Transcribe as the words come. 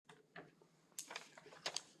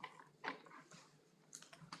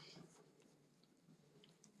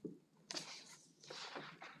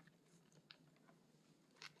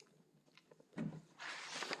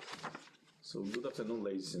So good afternoon,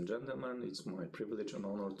 ladies and gentlemen. It's my privilege and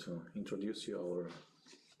honor to introduce you our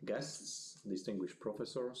guests, distinguished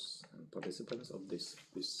professors and participants of this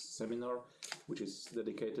seminar, which is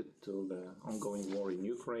dedicated to the ongoing war in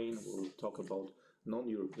Ukraine. We'll talk about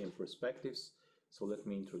non-European perspectives. So let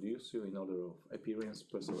me introduce you in order of appearance,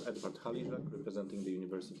 Professor Edward Halizak, representing the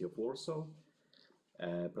University of Warsaw,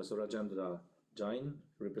 Professor Rajendra Jain,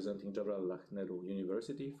 representing Jawaharlal Nehru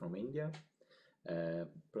University from India,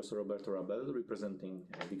 Professor Roberto Rabel, representing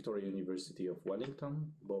Victoria University of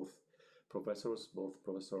Wellington. Both professors, both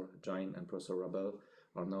Professor Jain and Professor Rabel,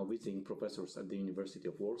 are now visiting professors at the University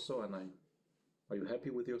of Warsaw. And are you happy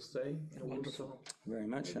with your stay in Warsaw? Very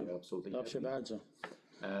much so. Absolutely happy.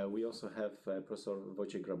 We also have Professor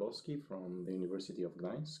Wojciech Grabowski from the University of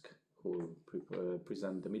Gdańsk, who will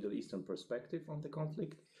present the Middle Eastern perspective on the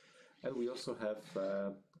conflict. And we also have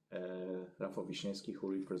Rafał Wiśniewski, who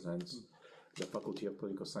represents the Faculty of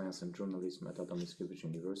Political Science and Journalism at Adam Mickiewicz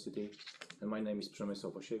University. And my name is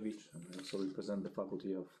Przemyslaw Osiewicz, and I also represent the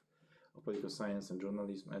Faculty of Political Science and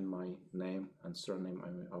Journalism, and my name and surname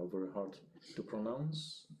are very hard to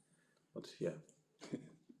pronounce. But yeah,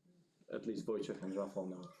 at least Wojciech and Rafał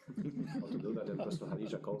know how to do that, and Professor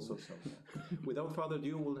Halizak also. So, yeah. Without further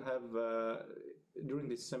ado, we'll have, during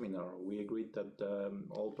this seminar, we agreed that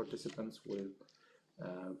all participants will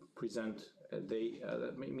present the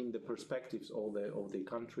perspectives of the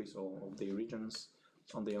countries or of the regions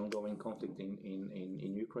on the ongoing conflict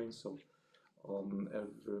in Ukraine. So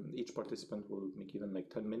each participant will be given like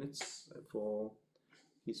 10 minutes for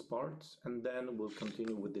his part, and then we'll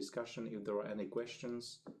continue with discussion. If there are any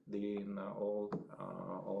questions, all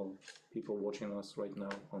people watching us right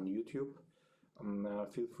now on YouTube,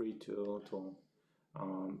 feel free to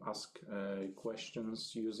ask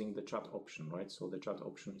questions using the chat option, right? So the chat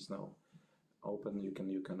option is now open. You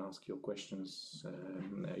can ask your questions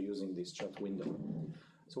using this chat window.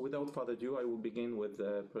 So without further ado, I will begin with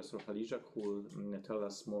Professor Halizak, who will tell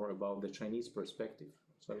us more about the Chinese perspective.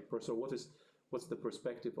 So, Professor, what's the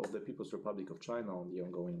perspective of the People's Republic of China on the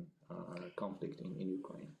ongoing conflict in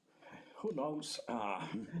Ukraine? Who knows?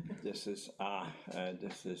 This is a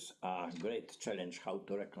great challenge how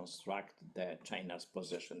to reconstruct the China's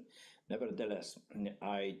position. Nevertheless,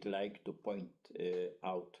 I'd like to point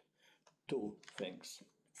out two things.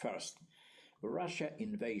 First, Russia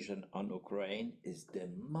invasion on Ukraine is the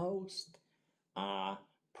most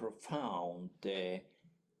profound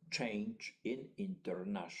change in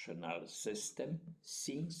international system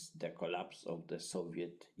since the collapse of the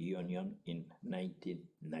Soviet Union in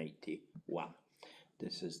 1991.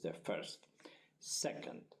 This is the first.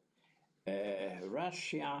 Second,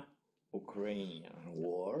 Russia-Ukrainian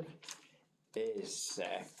war is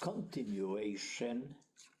a continuation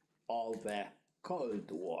of a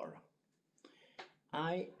Cold War.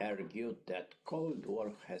 I argue that Cold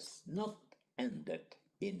War has not ended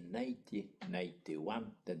in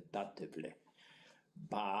 1991 tentatively,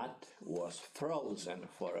 but was frozen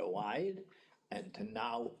for a while and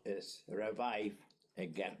now is revived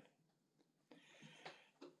again.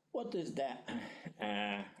 What is the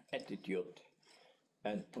attitude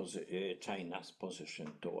and China's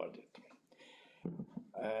position toward it?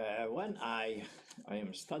 When I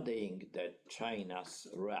am studying China's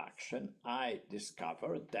reaction, I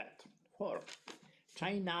discovered that for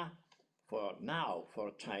China,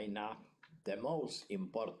 the most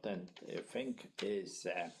important thing is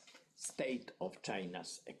state of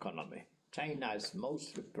China's economy. China is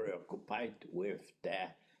mostly preoccupied with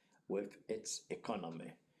its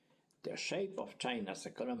economy. The shape of China's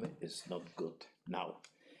economy is not good now.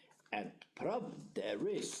 And there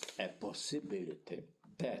is a possibility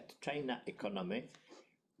that China economy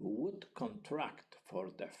would contract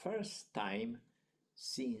for the first time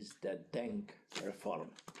since the Deng reform.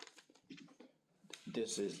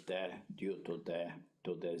 This is due to the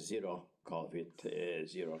zero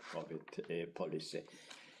COVID policy.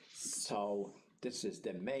 So this is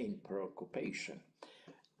the main preoccupation.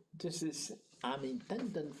 This is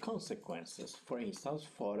unintended consequences, for instance,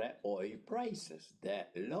 for oil prices. The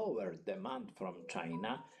lower demand from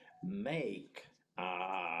China make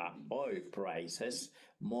oil prices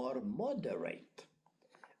more moderate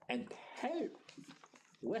and help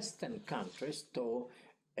Western countries to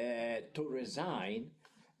resign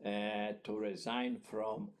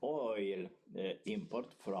from oil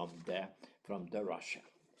import from the Russia.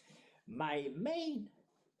 My main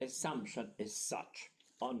assumption is such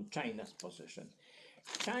on China's position.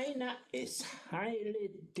 China is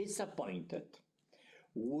highly disappointed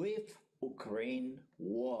with Ukraine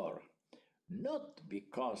war, not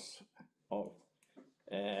because of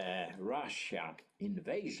Russia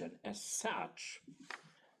invasion as such,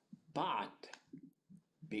 but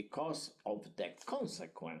because of the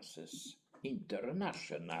consequences,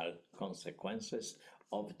 international consequences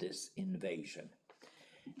of this invasion.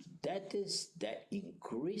 That is the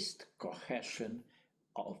increased cohesion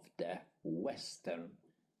of the Western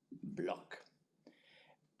Bloc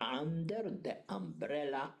under the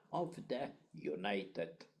umbrella of the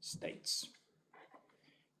United States.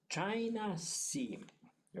 China sees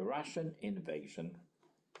Russian invasion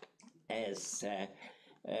as a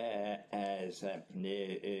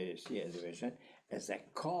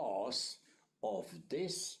cause of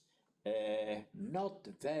this not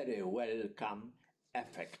very welcome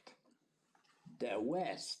effect. The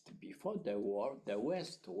West, before the war, the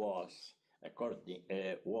West was,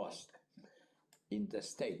 was in the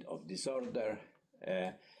state of disorder,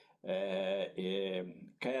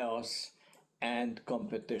 chaos, and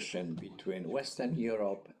competition between Western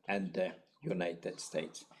Europe and the United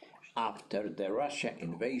States. After the Russia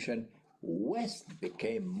invasion, West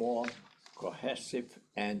became more cohesive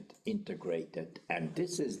and integrated, and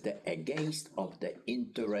this is the against of the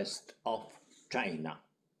interest of China.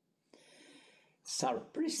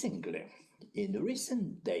 Surprisingly, in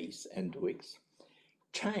recent days and weeks,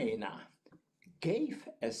 China gave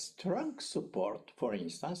a strong support, for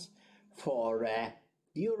instance, for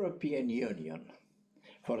European Union,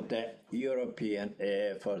 for the European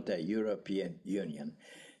Union.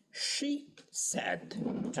 She said,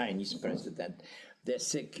 Chinese president, the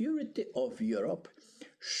security of Europe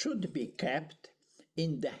should be kept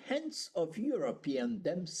in the hands of Europeans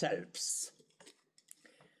themselves.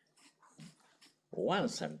 One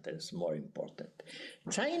sentence more important.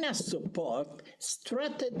 China supports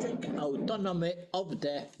strategic autonomy of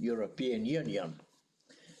the European Union.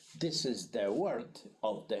 This is the word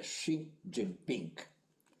of the Xi Jinping.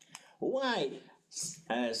 Why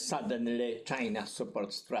suddenly China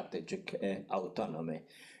supports strategic autonomy?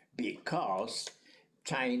 Because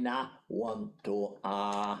China want to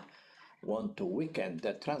weaken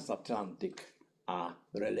the transatlantic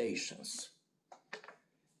relations.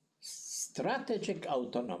 Strategic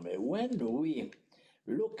autonomy, when we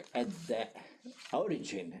look at the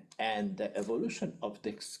origin and the evolution of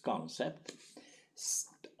this concept,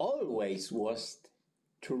 always was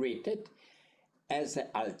treated as an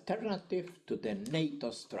alternative to the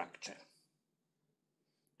NATO structure.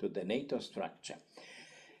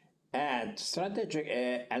 And strategic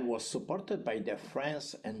and was supported by the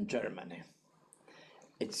France and Germany.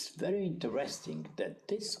 It's very interesting that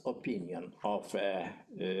this opinion of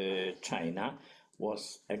China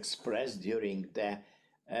was expressed during the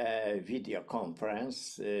video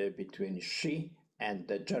conference between Xi and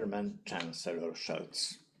the German Chancellor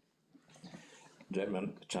Scholz.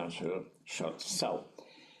 So,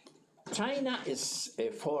 China is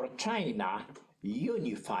for China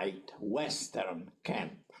unified Western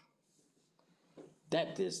camp.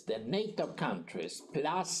 That is the NATO countries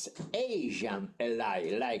plus Asian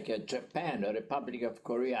ally like Japan, Republic of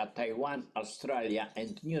Korea, Taiwan, Australia,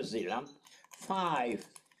 and New Zealand, 5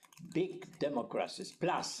 big democracies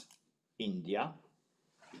plus India.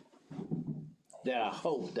 There are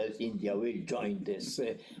hope that India will join this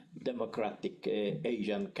democratic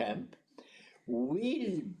Asian camp.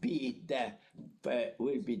 Will be the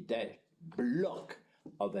bloc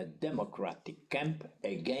of a democratic camp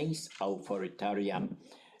against authoritarian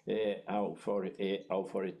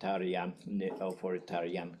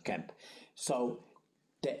camp. So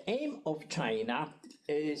the aim of China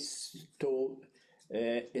is to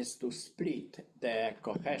split the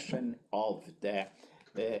cohesion of the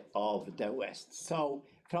West. So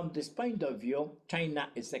from this point of view, China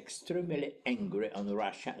is extremely angry on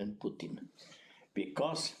Russia and Putin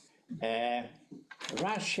because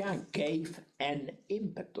Russia gave an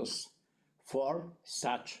impetus for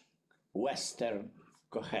such Western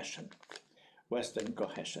cohesion.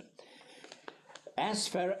 As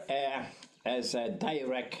far as a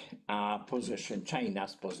direct position,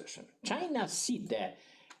 China's position. China see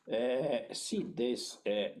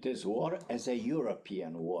this war as a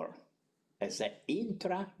European war, as an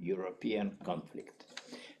intra-European conflict.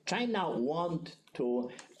 China wants to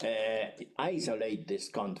isolate this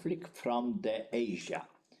conflict from the Asia,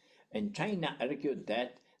 and China argued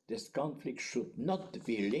that this conflict should not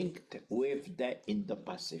be linked with the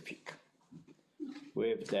Indo-Pacific,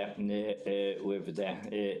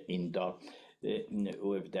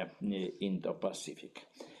 Indo-Pacific.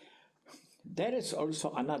 There is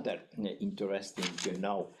also another interesting,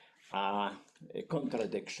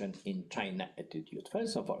 contradiction in China attitude.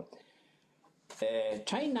 First of all,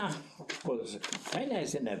 China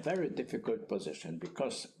is in a very difficult position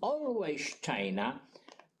because always China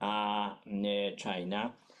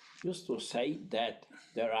used to say that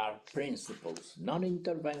there are principles: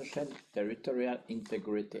 non-intervention, territorial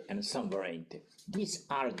integrity, and sovereignty. These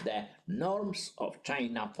are the norms of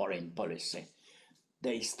China foreign policy.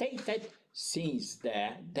 They stated since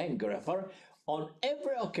the Deng Reform, on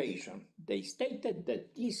every occasion, they stated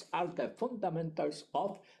that these are the fundamentals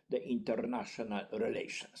of the international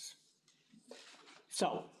relations.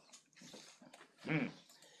 So,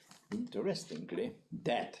 interestingly,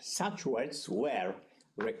 that such words were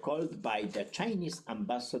recalled by the Chinese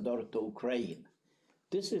ambassador to Ukraine.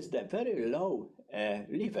 This is the very low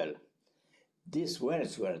level. These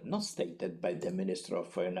words were not stated by the Minister of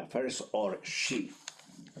Foreign Affairs or she,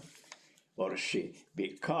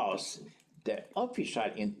 because the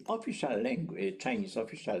official language, Chinese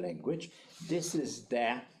official language, this is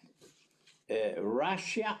the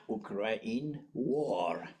Russia-Ukraine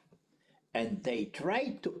war, and they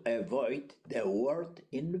try to avoid the word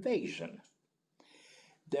invasion.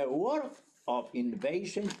 The word of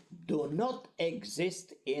invasion do not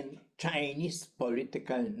exist in Chinese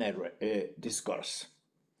political discourse.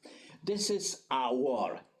 This is a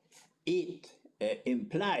war. It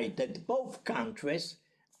implies that both countries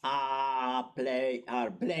are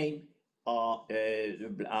blamed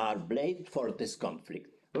for this conflict.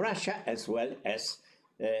 Russia as well as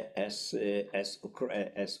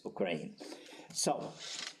Ukraine. So,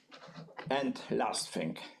 and last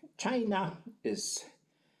thing, China is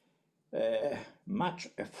much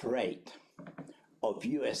afraid of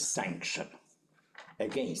U.S. sanction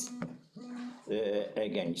against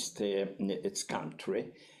its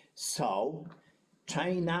country. So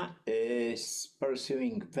China is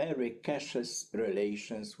pursuing very cautious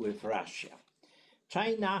relations with Russia.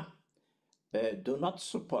 China do not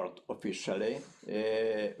support officially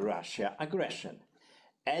Russia aggression.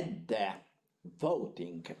 At the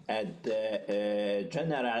voting at the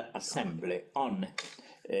General Assembly on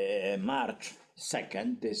March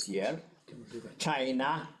 2nd this year,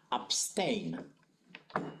 China abstained.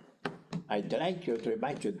 I'd like to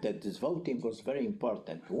remind you that this voting was very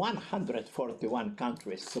important. 141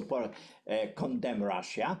 countries condemn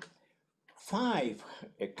Russia. 5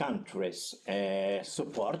 countries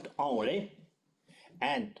support only,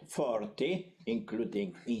 and 40,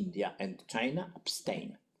 including India and China,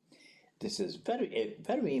 abstain. This is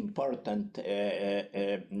very important.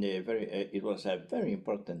 It was a very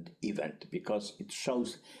important event because it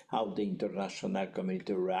shows how the international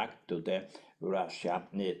community react to the Russia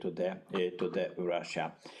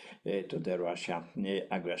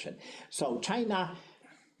aggression. So China,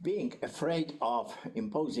 being afraid of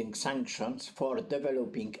imposing sanctions for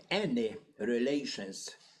developing any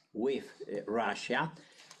relations with Russia,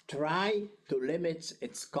 try to limit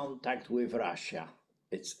its contact with Russia.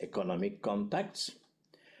 Its economic contacts,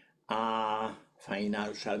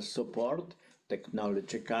 financial support,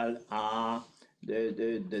 technological,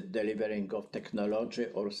 the delivering of technology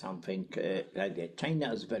or something like that.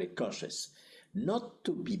 China is very cautious, not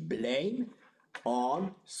to be blamed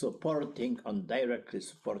on directly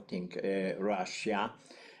supporting Russia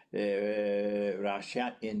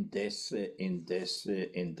in this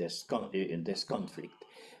conflict.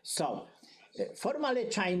 So. Formally,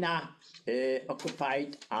 China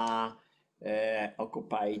occupied a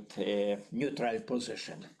neutral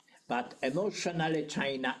position, but emotionally,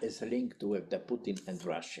 China is linked with the Putin and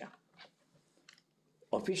Russia.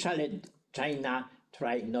 Officially, China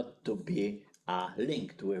tried not to be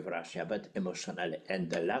linked with Russia, but emotionally. And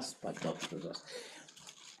the last but not least,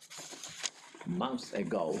 months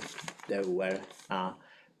ago, there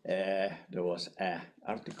was an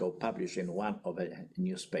article published in one of a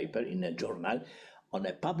newspaper, in a journal, on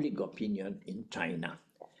a public opinion in China,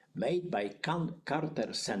 made by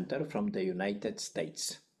Carter Center from the United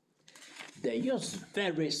States. They use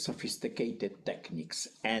very sophisticated techniques,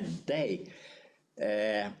 and they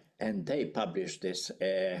published this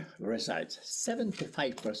results.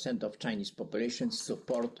 75% of Chinese population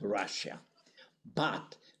support Russia,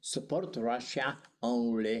 but support Russia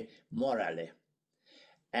only morally.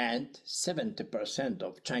 And 70%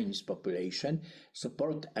 of Chinese population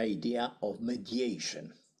support idea of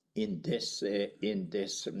mediation in this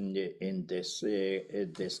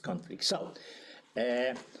conflict. So,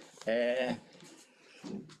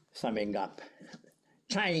 summing up,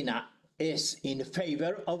 China is in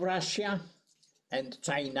favor of Russia, and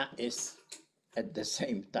China is at the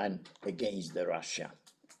same time against the Russia.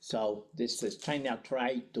 So this is China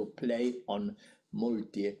try to play on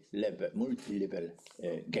multi-level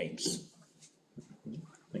games.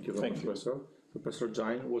 Thank you very much, Professor. Professor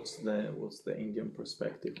Jain, what's the Indian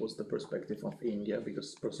perspective? What's the perspective of India?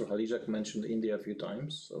 Because Professor Halizak mentioned India a few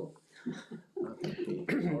times, so I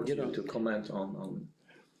think we urge you to comment on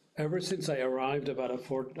ever since I arrived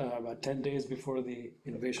about 10 days before the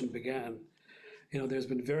invasion began, there's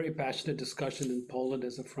been very passionate discussion in Poland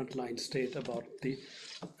as a frontline state about the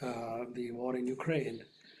war in Ukraine.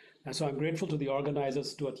 And so I'm grateful to the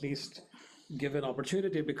organizers to at least give an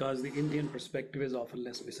opportunity, because the Indian perspective is often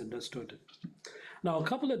less misunderstood. Now, a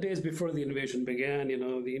couple of days before the invasion began,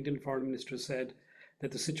 the Indian foreign minister said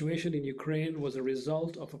that the situation in Ukraine was a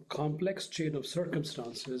result of a complex chain of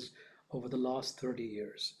circumstances over the last 30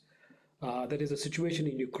 years. That is, a situation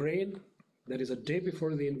in Ukraine that is a day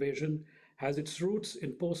before the invasion has its roots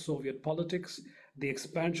in post-Soviet politics, the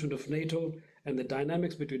expansion of NATO, and the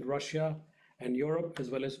dynamics between Russia and Europe, as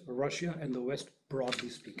well as Russia and the West, broadly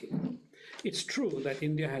speaking. It's true that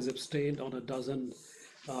India has abstained on a dozen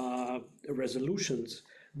resolutions,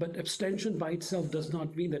 but abstention by itself does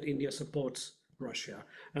not mean that India supports Russia.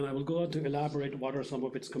 And I will go on to elaborate what are some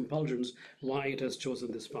of its compulsions, why it has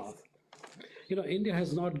chosen this path. India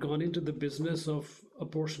has not gone into the business of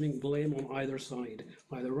apportioning blame on either side,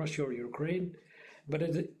 either Russia or Ukraine, but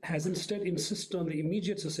it has instead insisted on the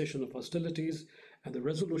immediate cessation of hostilities and the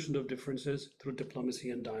resolution of differences through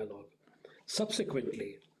diplomacy and dialogue.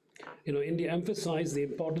 Subsequently, India emphasized the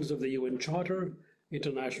importance of the UN Charter,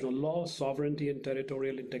 international law, sovereignty and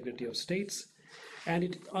territorial integrity of states, and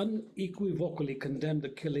it unequivocally condemned the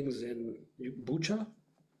killings in Bucha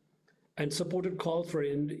and supported calls for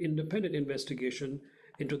an independent investigation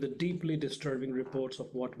into the deeply disturbing reports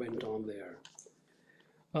of what went on there.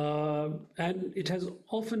 And it has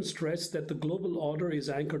often stressed that the global order is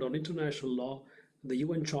anchored on international law, the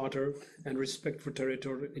UN Charter, and respect for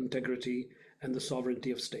territorial integrity and the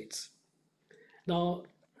sovereignty of states. Now,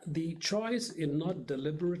 the choice in not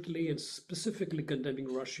deliberately and specifically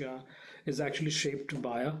condemning Russia is actually shaped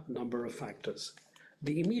by a number of factors.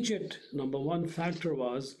 The immediate number one factor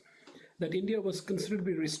was that India was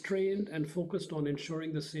considerably restrained and focused on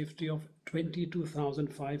ensuring the safety of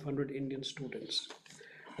 22,500 Indian students.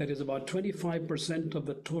 That is about 25% of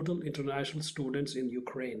the total international students in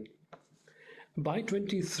Ukraine. By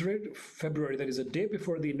 23rd February, that is a day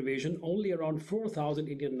before the invasion, only around 4,000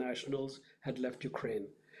 Indian nationals had left Ukraine.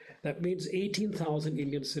 That means 18,000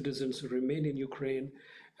 Indian citizens remained in Ukraine,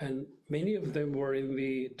 and many of them were in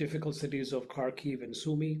the difficult cities of Kharkiv and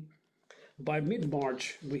Sumy. By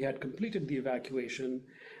mid-March, we had completed the evacuation,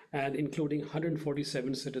 and including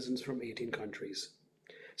 147 citizens from 18 countries.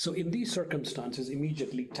 So in these circumstances,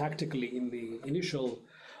 immediately, tactically, in the initial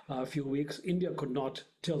few weeks, India could not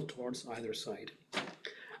tilt towards either side.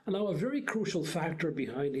 And now, a very crucial factor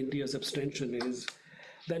behind India's abstention is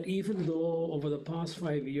that even though over the past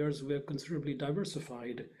 5 years we have considerably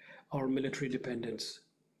diversified our military dependence,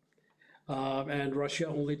 and Russia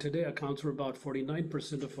only today accounts for about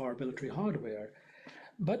 49% of our military hardware,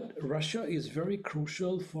 but Russia is very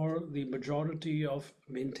crucial for the majority of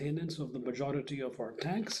maintenance of the majority of our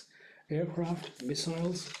tanks, aircraft,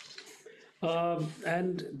 missiles.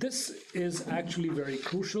 And this is actually very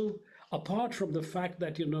crucial, apart from the fact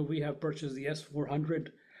that, we have purchased the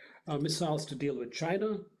S-400 missiles to deal with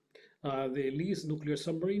China. They lease nuclear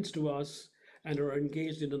submarines to us and are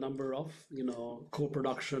engaged in a number of,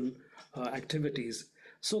 co-production activities.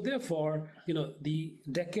 So therefore, the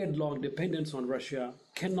decade-long dependence on Russia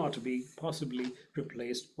cannot be possibly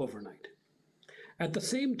replaced overnight. At the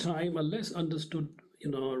same time, a less understood,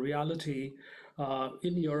 reality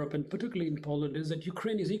in Europe, and particularly in Poland, is that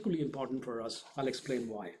Ukraine is equally important for us. I'll explain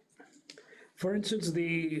why. For instance,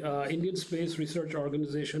 the Indian Space Research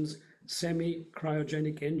Organization's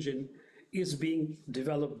semi-cryogenic engine is being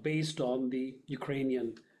developed based on the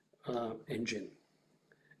Ukrainian engine.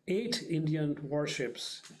 8 Indian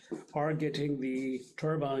warships are getting the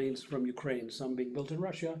turbines from Ukraine, some being built in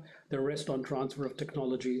Russia, the rest on transfer of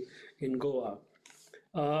technology in Goa.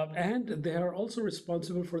 And they are also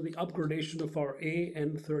responsible for the upgradation of our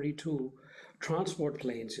AN-32 transport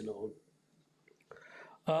planes,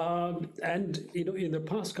 And in the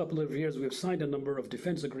past couple of years, we've signed a number of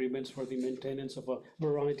defense agreements for the maintenance of a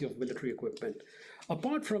variety of military equipment.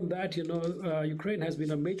 Apart from that, Ukraine has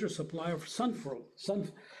been a major supplier of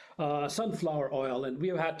sunflower oil, and we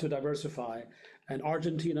have had to diversify. And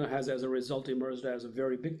Argentina has, as a result, emerged as a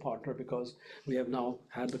very big partner because we have now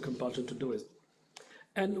had the compulsion to do it.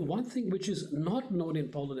 And one thing which is not known in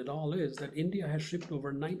Poland at all is that India has shipped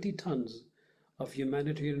over 90 tons of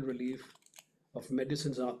humanitarian relief, of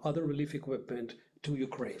medicines and other relief equipment to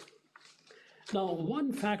Ukraine. Now,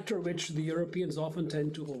 one factor which the Europeans often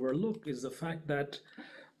tend to overlook is the fact that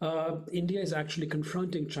India is actually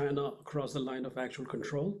confronting China across the line of actual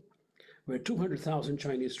control, where 200,000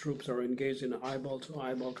 Chinese troops are engaged in an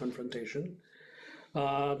eyeball-to-eyeball confrontation.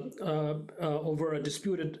 over a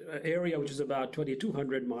disputed area, which is about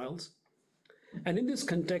 2,200 miles. And in this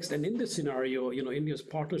context and in this scenario, India's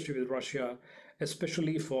partnership with Russia,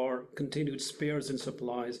 especially for continued spares and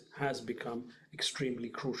supplies, has become extremely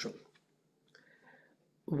crucial.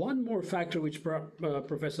 One more factor which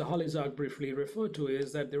Professor Halizak briefly referred to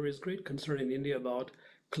is that there is great concern in India about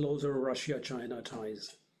closer Russia-China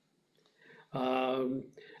ties.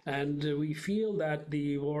 And we feel that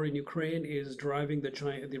the war in Ukraine is driving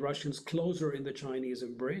the Russians closer in the Chinese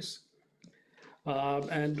embrace.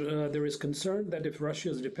 And there is concern that if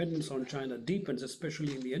Russia's dependence on China deepens,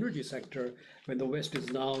 especially in the energy sector, when the West is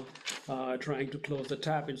now trying to close the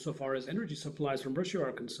tap insofar as energy supplies from Russia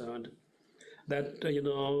are concerned, that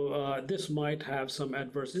this might have some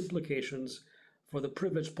adverse implications for the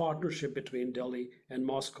privileged partnership between Delhi and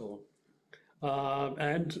Moscow.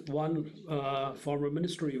 And one former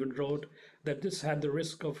minister even wrote that this had the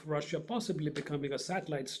risk of Russia possibly becoming a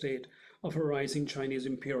satellite state of a rising Chinese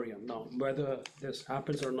imperium. Now, whether this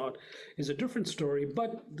happens or not is a different story,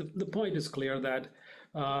 but the point is clear that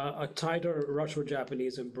a tighter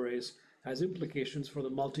Russo-Japanese embrace has implications for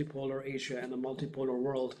the multipolar Asia and the multipolar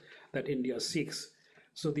world that India seeks.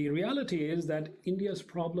 So the reality is that India's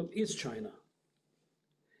problem is China.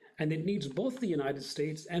 And it needs both the United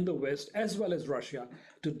States and the West, as well as Russia,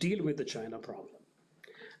 to deal with the China problem.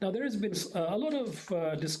 Now, there has been a lot of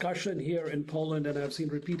discussion here in Poland, and I've seen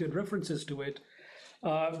repeated references to it,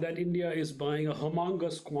 that India is buying a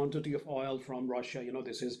humongous quantity of oil from Russia.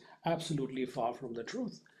 This is absolutely far from the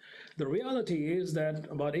truth. The reality is that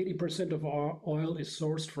about 80% of our oil is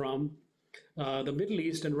sourced from the Middle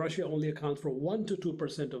East, and Russia only accounts for 1 to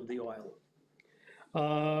 2% of the oil.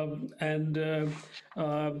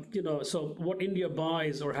 So what India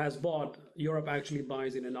buys or has bought, Europe actually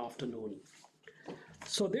buys in an afternoon.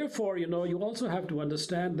 So therefore, you also have to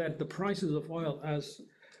understand that the prices of oil, as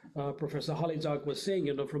Professor Halizak was saying,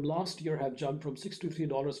 from last year have jumped from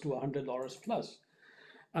 $63 to $100 plus.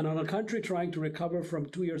 And on a country trying to recover from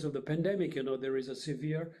 2 years of the pandemic, there is a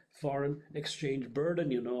severe foreign exchange burden,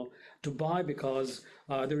 to buy because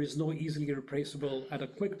there is no easily replaceable at a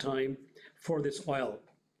quick time for this oil.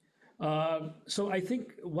 So I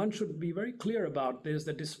think one should be very clear about this,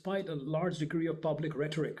 that despite a large degree of public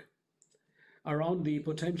rhetoric around the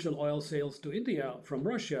potential oil sales to India from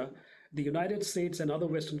Russia, the United States and other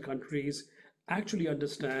Western countries actually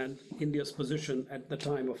understand India's position at the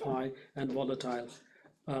time of high and volatile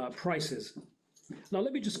prices. Now,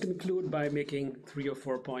 let me just conclude by making 3 or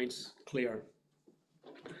 4 points clear.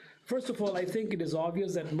 First of all, I think it is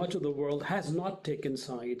obvious that much of the world has not taken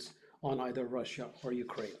sides on either Russia or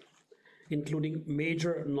Ukraine, including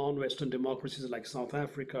major non-Western democracies like South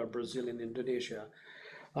Africa, Brazil, and Indonesia,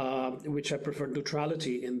 which have preferred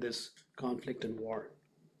neutrality in this conflict and war.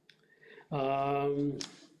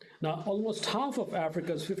 Now, almost half of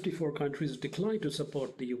Africa's 54 countries declined to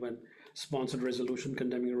support the UN-sponsored resolution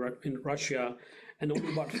condemning Russia, and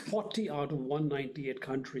only about 40 out of 198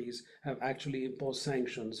 countries have actually imposed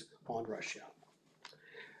sanctions on Russia.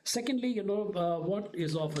 Secondly, what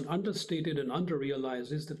is often understated and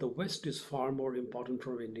underrealized is that the West is far more important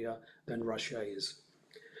for India than Russia is.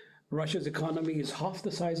 Russia's economy is half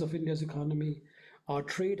the size of India's economy. Our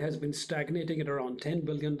trade has been stagnating at around $10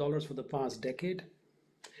 billion for the past decade.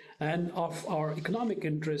 And of our economic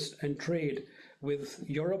interest and trade with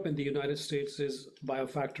Europe and the United States is by a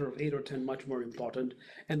factor of 8 or 10 much more important.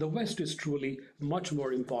 And the West is truly much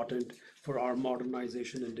more important for our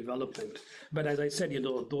modernization and development. But as I said,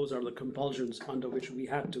 those are the compulsions under which we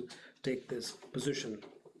have to take this position.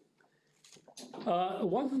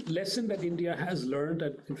 One lesson that India has learned,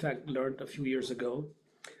 and in fact learned a few years ago,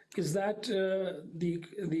 is that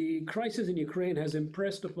the crisis in Ukraine has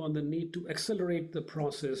impressed upon the need to accelerate the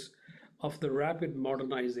process of the rapid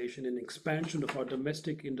modernization and expansion of our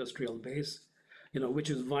domestic industrial base,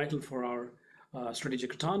 which is vital for our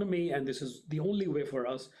strategic autonomy, and this is the only way for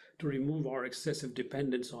us to remove our excessive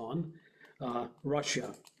dependence on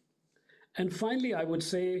Russia. And finally, I would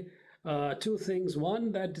say 2 things.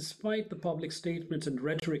 One, that despite the public statements and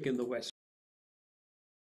rhetoric in the West.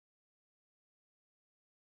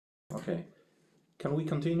 Okay, can we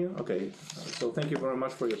continue? Okay, so thank you very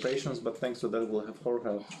much for your patience, but thanks to that we'll have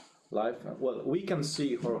Jorge live. Well, we can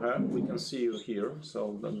see Jorge, we can see you here,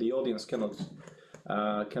 so the audience cannot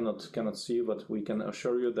see you, but we can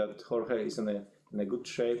assure you that Jorge is in a good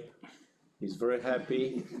shape. He's very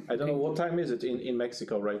happy. I don't know, what time is it in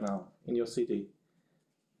Mexico right now, in your city?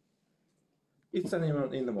 It's in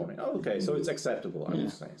the morning. Oh, okay, so it's acceptable, I would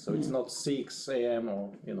say. So it's not 6 a.m.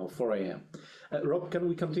 or 4 a.m. Rob, can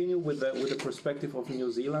we continue with the perspective of New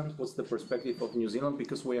Zealand? What's the perspective of New Zealand?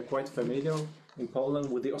 Because we are quite familiar in Poland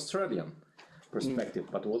with the Australian perspective,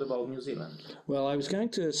 but what about New Zealand? Well, I was going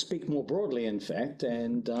to speak more broadly, in fact,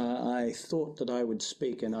 and I thought that I would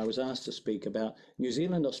speak, and I was asked to speak about New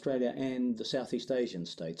Zealand, Australia, and the Southeast Asian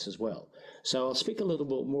states as well. So I'll speak a little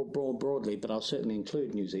bit more broadly, but I'll certainly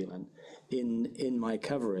include New Zealand in my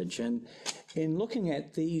coverage. And in looking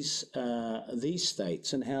at these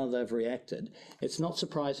states and how they've reacted, it's not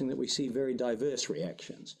surprising that we see very diverse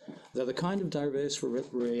reactions. They're the kind of diverse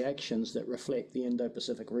reactions that reflect the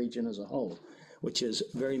Indo-Pacific region as a whole, which is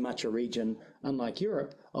very much a region, unlike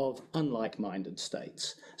Europe, of unlike-minded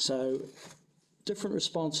states. So different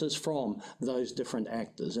responses from those different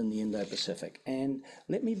actors in the Indo-Pacific. And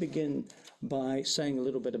let me begin by saying a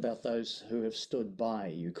little bit about those who have stood by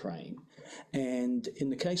Ukraine. And in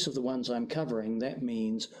the case of the ones I'm covering, that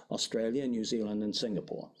means Australia, New Zealand, and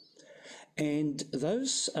Singapore. And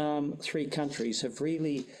those three countries have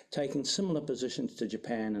really taken similar positions to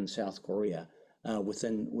Japan and South Korea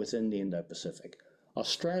within the Indo-Pacific.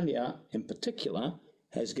 Australia, in particular,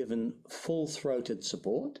 has given full-throated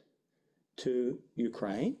support to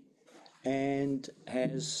Ukraine and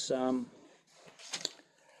has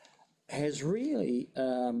really,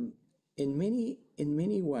 in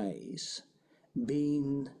many ways,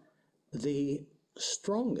 been the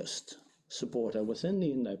strongest supporter within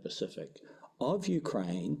the Indo-Pacific of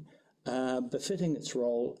Ukraine, befitting its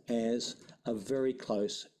role as a very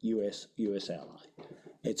close US ally.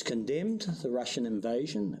 It's condemned the Russian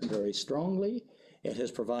invasion very strongly. It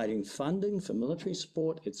is providing funding for military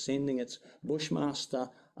support. It's sending its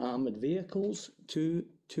Bushmaster armoured vehicles to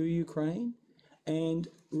Ukraine. And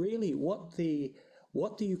really what the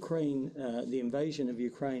invasion of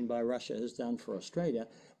Ukraine by Russia has done for Australia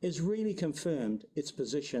is really confirmed its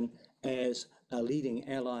position as a leading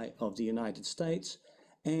ally of the United States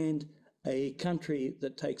and a country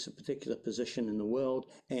that takes a particular position in the world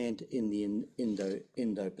and in the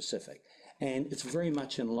Indo-Pacific. And it's very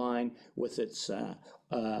much in line with its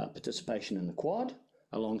participation in the Quad,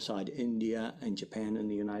 alongside India and Japan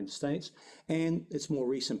and the United States, and its more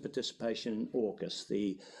recent participation in AUKUS,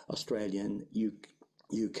 the Australian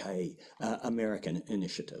UK American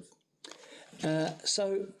initiative.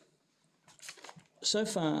 So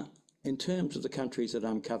far, in terms of the countries that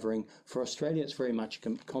I'm covering, for Australia, it's very much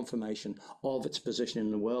confirmation of its position in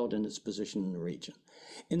the world and its position in the region.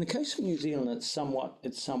 In the case of New Zealand, it's somewhat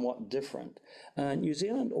different. New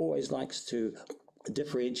Zealand always likes to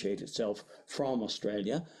differentiate itself from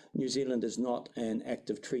Australia. New Zealand is not an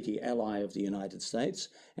active treaty ally of the United States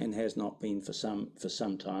and has not been for some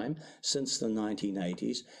time, since the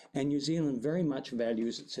 1980s, and New Zealand very much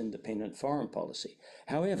values its independent foreign policy.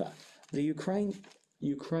 However, the Ukraine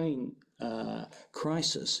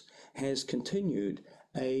crisis has continued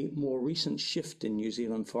a more recent shift in New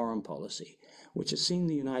Zealand foreign policy, which has seen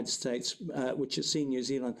New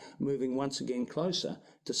Zealand moving once again closer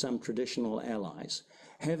to some traditional allies,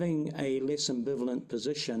 having a less ambivalent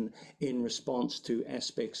position in response to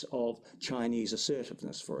aspects of Chinese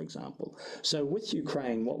assertiveness, for example. So with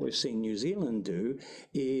Ukraine, what we've seen New Zealand do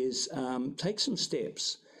is take some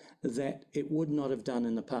steps that it would not have done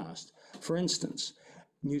in the past. For instance,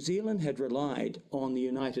 New Zealand had relied on the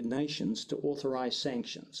United Nations to authorize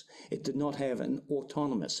sanctions. It did not have an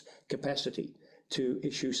autonomous capacity to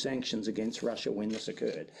issue sanctions against Russia when this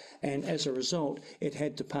occurred. And as a result, it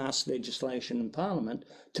had to pass legislation in Parliament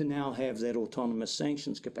to now have that autonomous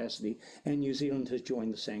sanctions capacity, and New Zealand has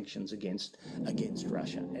joined the sanctions against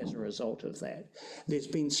Russia as a result of that. There's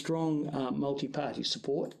been strong multi-party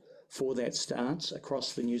support for that stance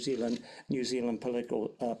across the New Zealand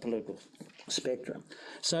political spectrum.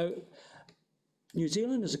 So New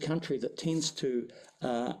Zealand is a country that tends to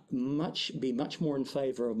be much more in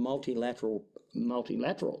favour of multilateral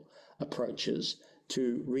approaches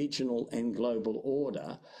to regional and global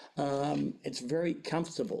order. It's very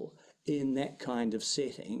comfortable in that kind of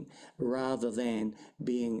setting rather than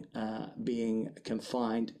being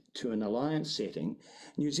confined to an alliance setting.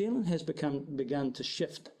 New Zealand has begun to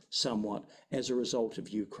shift somewhat as a result of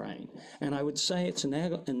Ukraine. And I would say it's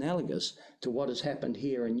analogous to what has happened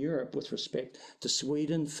here in Europe with respect to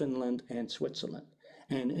Sweden, Finland, and Switzerland.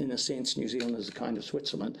 And in a sense, New Zealand is a kind of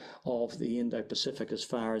Switzerland of the Indo-Pacific as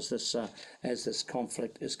far as this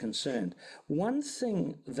conflict is concerned. One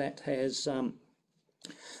thing that has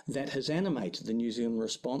that has animated the New Zealand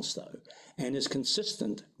response, though, and is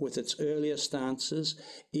consistent with its earlier stances,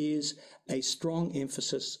 is a strong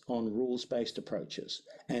emphasis on rules-based approaches.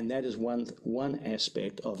 And that is one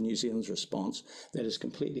aspect of New Zealand's response that is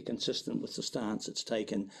completely consistent with the stance it's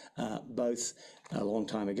taken both a long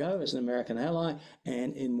time ago as an American ally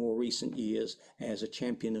and in more recent years as a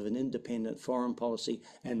champion of an independent foreign policy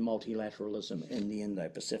and multilateralism in the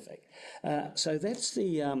Indo-Pacific. So that's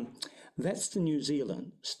the New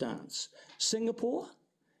Zealand stance. Singapore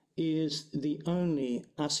is the only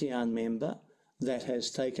ASEAN member that has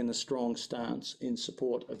taken a strong stance in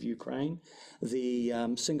support of Ukraine. The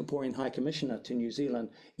Singaporean High Commissioner to New Zealand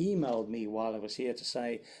emailed me while I was here to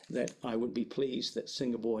say that I would be pleased that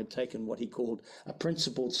Singapore had taken what he called a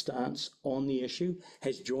principled stance on the issue,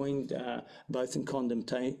 has joined both in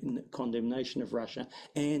condemnation of Russia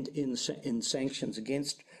and in sanctions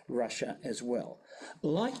against Russia as well.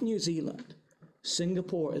 Like New Zealand,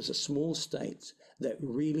 Singapore is a small state that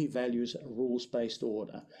really values a rules-based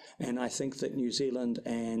order. And I think that New Zealand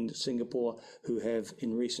and Singapore, who have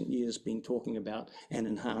in recent years been talking about an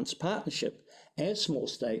enhanced partnership as small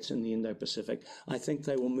states in the Indo-Pacific, I think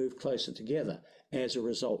they will move closer together as a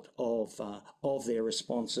result of their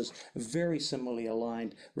responses, very similarly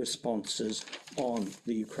aligned responses on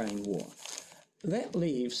the Ukraine war. That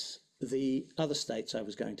leaves the other states I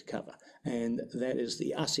was going to cover, and that is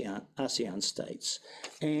the ASEAN states.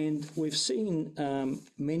 And we've seen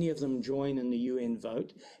many of them join in the UN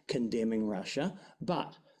vote condemning Russia,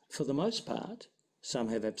 but for the most part, some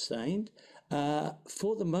have abstained.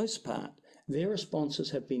 For the most part, their responses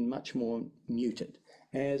have been much more muted.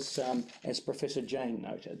 As Professor Jain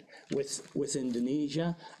noted, with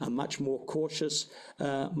Indonesia, a much more cautious,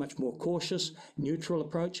 neutral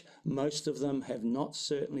approach. Most of them have not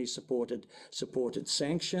certainly supported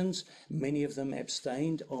sanctions. Many of them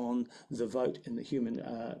abstained on the vote in the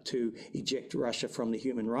to eject Russia from the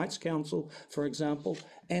Human Rights Council, for example.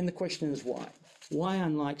 And the question is why? Why,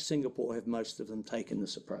 unlike Singapore, have most of them taken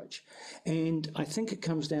this approach? And I think it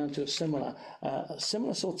comes down to similar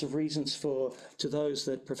sorts of reasons to those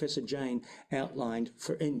that Professor Jain outlined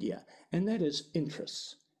for India, and that is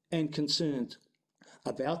interests and concerns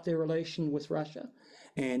about their relation with Russia,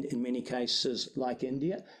 and in many cases, like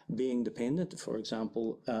India, being dependent. For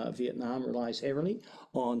example, Vietnam relies heavily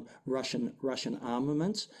on Russian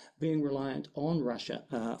armaments, being reliant on Russia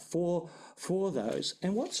for those.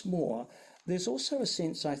 And what's more, there's also a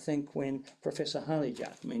sense, I think, when Professor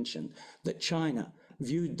Halizak mentioned that China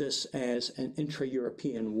viewed this as an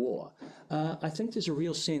intra-European war. I think there's a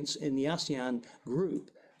real sense in the ASEAN group,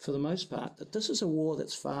 for the most part, that this is a war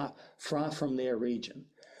that's far from their region,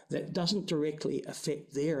 that doesn't directly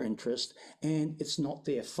affect their interest, and it's not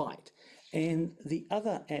their fight. And the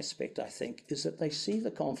other aspect, I think, is that they see the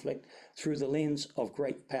conflict through the lens of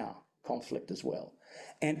great power conflict as well.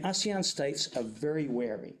 And ASEAN states are very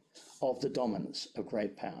wary of the dominance of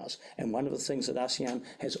great powers. And one of the things that ASEAN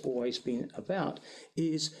has always been about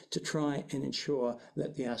is to try and ensure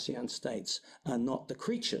that the ASEAN states are not the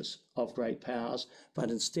creatures of great powers, but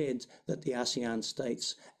instead that the ASEAN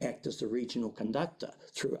states act as the regional conductor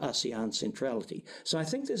through ASEAN centrality. So I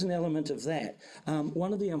think there's an element of that.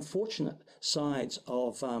 One of the unfortunate sides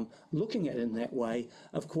of looking at it in that way,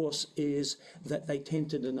 of course, is that they tend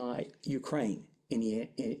to deny Ukraine any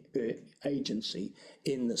agency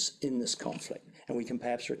in this conflict, and we can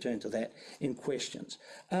perhaps return to that in questions.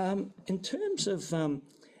 In terms of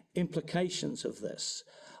implications of this,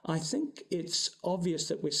 I think it's obvious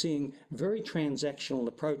that we're seeing very transactional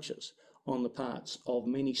approaches on the parts of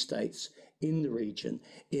many states in the region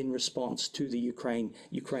in response to the Ukraine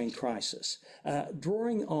crisis,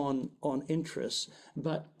 drawing on interests,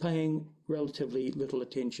 but paying relatively little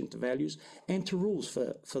attention to values and to rules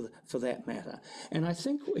for that matter. And I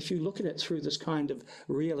think if you look at it through this kind of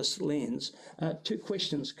realist lens, two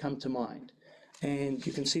questions come to mind, and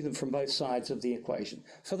you can see them from both sides of the equation.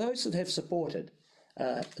 For those that have supported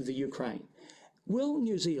the Ukraine, will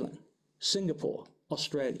New Zealand, Singapore,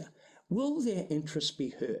 Australia, will their interests be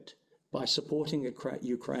hurt by supporting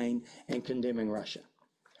Ukraine and condemning Russia?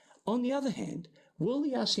 On the other hand, will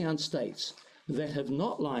the ASEAN states that have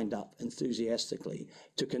not lined up enthusiastically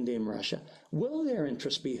to condemn Russia, will their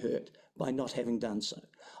interests be hurt by not having done so?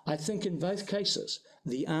 I think in both cases,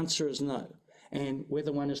 the answer is no. And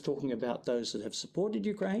whether one is talking about those that have supported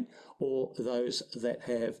Ukraine or those that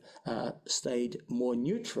have stayed more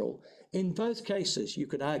neutral, in both cases, you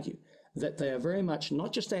could argue that they are very much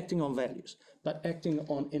not just acting on values, but acting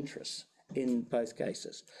on interests in both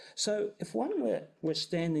cases. So if one were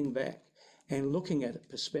standing back and looking at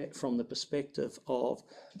it from the perspective of,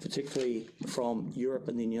 particularly from Europe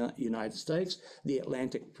and the United States, the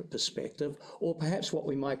Atlantic perspective, or perhaps what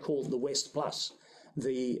we might call the West Plus,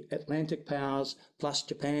 the Atlantic powers plus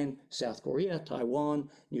Japan, South Korea, Taiwan,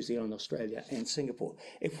 New Zealand, Australia, and Singapore.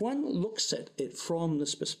 If one looks at it from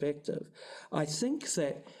this perspective, I think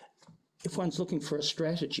that if one's looking for a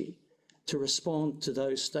strategy to respond to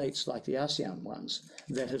those states like the ASEAN ones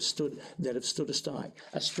that have stood aside,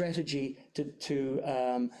 a strategy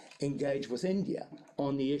to engage with India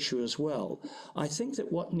on the issue as well, I think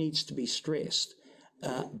that what needs to be stressed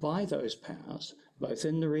by those powers, both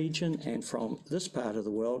in the region and from this part of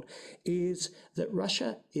the world, is that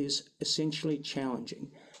Russia is essentially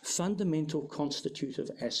challenging fundamental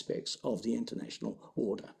constitutive aspects of the international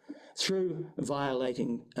order through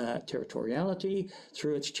violating territoriality,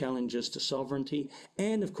 through its challenges to sovereignty,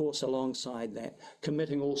 and of course alongside that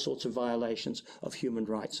committing all sorts of violations of human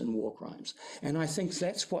rights and war crimes. And I think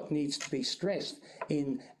that's what needs to be stressed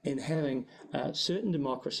in having certain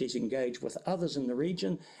democracies engage with others in the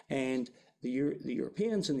region, and the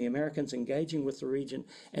Europeans and the Americans engaging with the region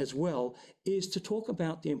as well, is to talk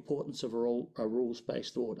about the importance of a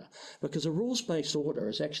rules-based order. Because a rules-based order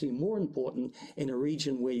is actually more important in a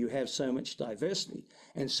region where you have so much diversity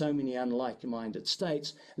and so many unlike-minded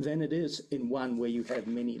states than it is in one where you have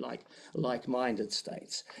many like-minded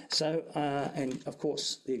states. So, and of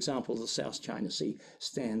course, the example of the South China Sea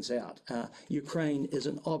stands out. Ukraine is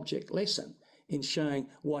an object lesson in showing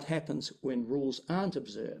what happens when rules aren't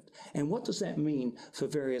observed. And what does that mean for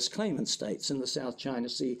various claimant states in the South China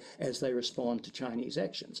Sea as they respond to Chinese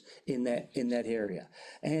actions in that area?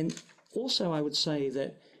 And also I would say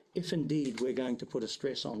that if indeed we're going to put a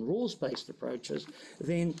stress on rules-based approaches,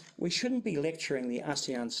 then we shouldn't be lecturing the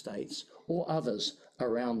ASEAN states or others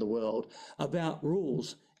around the world about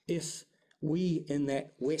rules if we in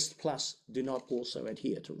that West Plus do not also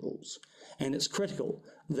adhere to rules. And it's critical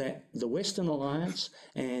that the Western alliance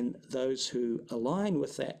and those who align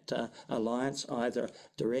with that alliance, either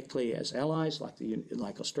directly as allies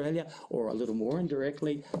like Australia, or a little more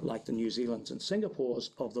indirectly like the New Zealands and Singapores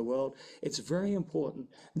of the world, it's very important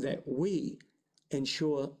that we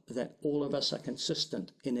ensure that all of us are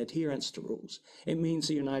consistent in adherence to rules. It means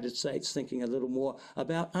the United States thinking a little more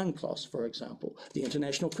about UNCLOS, for example, the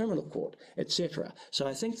International Criminal Court, etc. So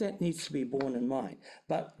I think that needs to be borne in mind.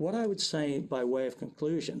 But what I would say by way of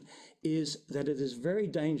conclusion is that it is very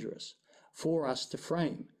dangerous for us to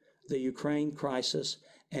frame the Ukraine crisis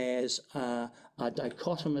as a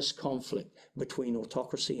dichotomous conflict between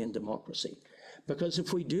autocracy and democracy. Because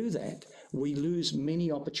if we do that, we lose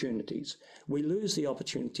many opportunities. We lose the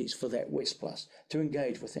opportunities for that West Plus to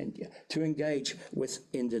engage with India, to engage with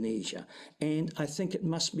Indonesia. And I think it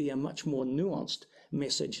must be a much more nuanced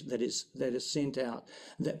message that is sent out,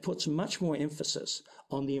 that puts much more emphasis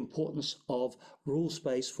on the importance of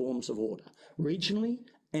rules-based forms of order, regionally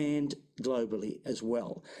and globally as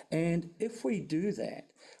well. And if we do that,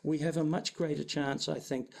 we have a much greater chance, I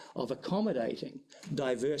think, of accommodating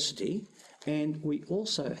diversity, and we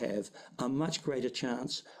also have a much greater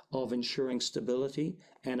chance of ensuring stability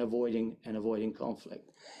and avoiding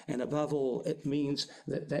conflict. And above all, it means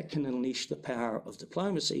that can unleash the power of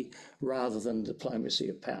diplomacy rather than diplomacy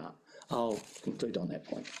of power. I'll conclude on that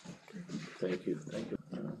point. Thank you.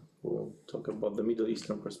 We'll talk about the Middle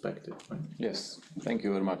Eastern perspective. Right? Yes, thank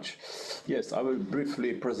you very much. Yes, I will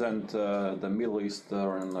briefly present the Middle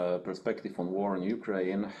Eastern perspective on war in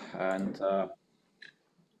Ukraine, and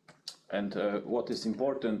what is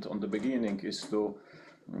important on the beginning is to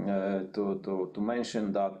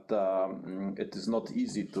mention that it is not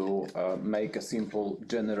easy to make a simple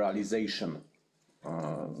generalization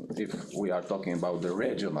if we are talking about the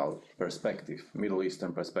regional perspective, Middle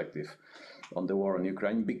Eastern perspective on the war in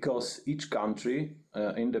Ukraine, because each country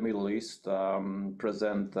in the Middle East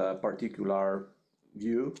present a particular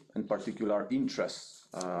view and particular interests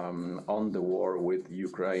on the war with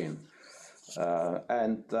Ukraine.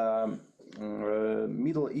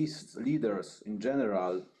 Middle East leaders in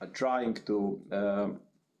general are trying to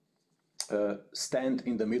stand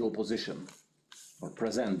in the middle position or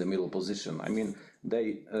present the middle position. I mean,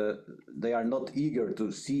 they are not eager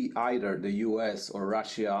to see either the US or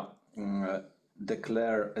Russia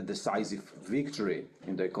declare a decisive victory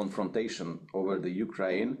in the confrontation over the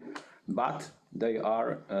Ukraine, but they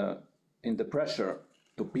are in the pressure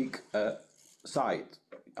to pick a side,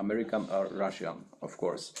 American or Russian, of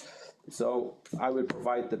course. So I will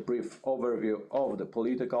provide a brief overview of the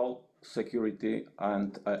political, security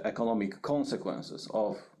and economic consequences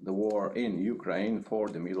of the war in Ukraine for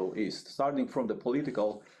the Middle East. Starting from the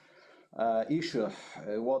political issue,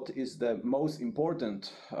 what is the most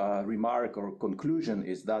important remark or conclusion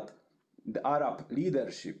is that the Arab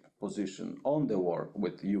leadership position on the war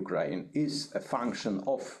with Ukraine is a function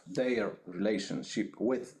of their relationship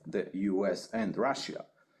with the US and Russia.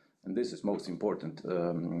 And this is most important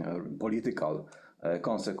political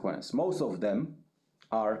consequence. Most of them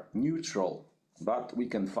are neutral, but we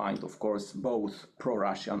can find, of course, both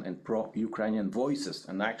pro-Russian and pro-Ukrainian voices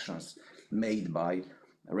and actions made by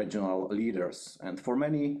regional leaders. And for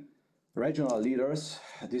many regional leaders,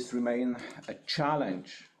 this remains a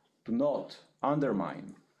challenge to not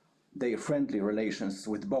undermine their friendly relations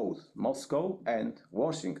with both Moscow and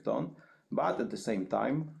Washington, but at the same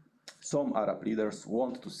time, some Arab leaders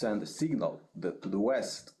want to send a signal to the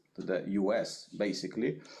West, to the US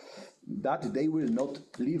basically, that they will not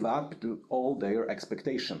live up to all their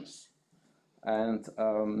expectations. And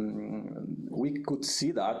we could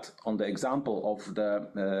see that on the example of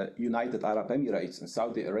the United Arab Emirates and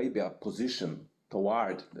Saudi Arabia position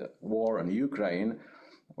toward the war in Ukraine,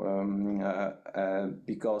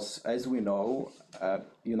 because as we know,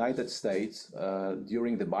 United States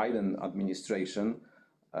during the Biden administration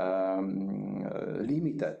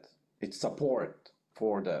limited its support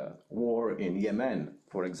for the war in Yemen,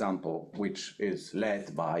 for example, which is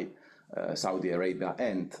led by Saudi Arabia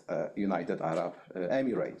and United Arab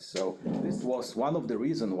Emirates. So this was one of the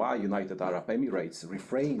reasons why United Arab Emirates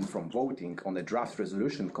refrained from voting on a draft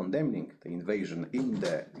resolution condemning the invasion in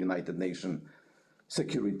the United Nations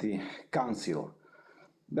Security Council.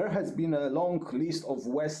 There has been a long list of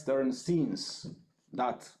Western scenes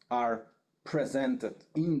that are presented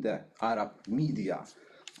in the Arab media,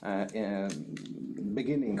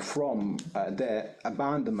 beginning from the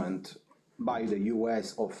abandonment by the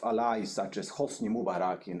US of allies such as Hosni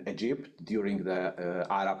Mubarak in Egypt during the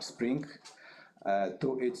Arab Spring,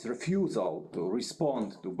 to its refusal to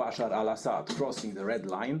respond to Bashar al-Assad crossing the red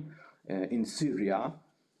line in Syria,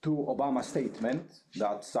 to Obama's statement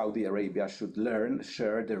that Saudi Arabia should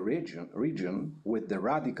share the region with the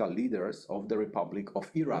radical leaders of the Republic of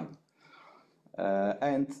Iran.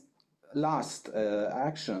 And last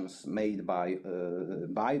actions made by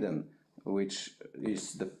Biden, which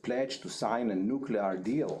is the pledge to sign a nuclear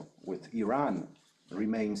deal with Iran,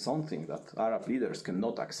 remains something that Arab leaders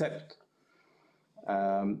cannot accept.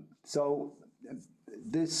 So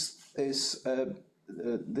this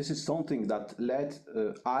is something that led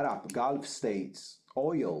Arab Gulf states,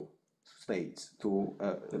 oil states, to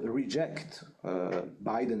reject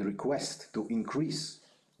Biden's request to increase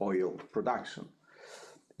oil production.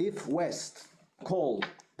 If West called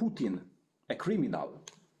Putin a criminal,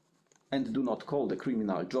 and do not call the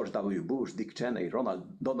criminal George W. Bush, Dick Cheney,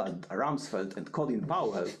 Donald Rumsfeld, and Colin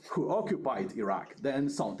Powell, who occupied Iraq, then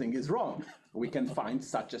something is wrong. We can find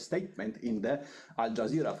such a statement in the Al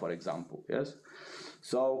Jazeera, for example. Yes.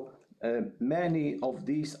 So many of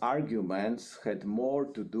these arguments had more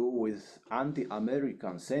to do with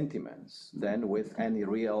anti-American sentiments than with any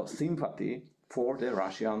real sympathy for the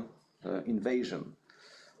Russian invasion.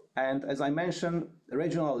 And as I mentioned,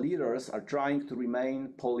 regional leaders are trying to remain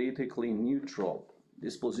politically neutral.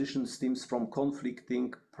 This position stems from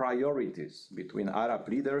conflicting priorities between Arab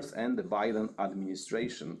leaders and the Biden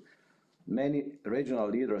administration. Many regional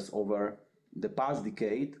leaders over the past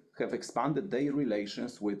decade have expanded their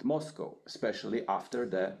relations with Moscow, especially after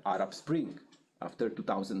the Arab Spring, after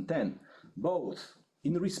 2010, both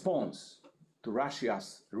in response to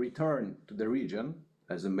Russia's return to the region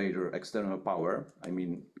as a major external power, I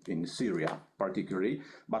mean in Syria particularly,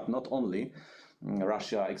 but not only.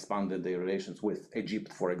 Russia expanded their relations with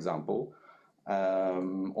Egypt, for example,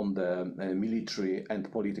 on the military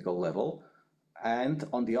and political level. And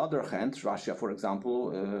on the other hand, Russia, for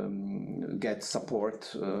example, gets support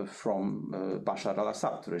from Bashar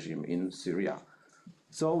al-Assad regime in Syria.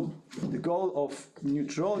 So the goal of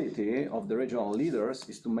neutrality of the regional leaders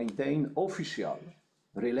is to maintain official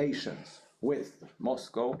relations with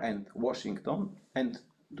Moscow and Washington and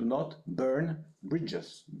do not burn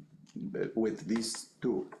bridges with these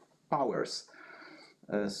two powers.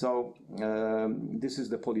 So this is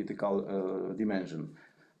the political dimension.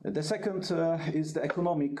 The second is the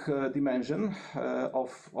economic dimension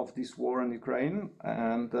of this war in Ukraine.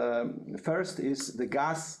 And first is the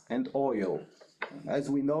gas and oil. As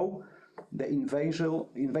we know, the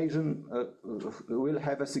invasion will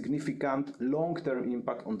have a significant long-term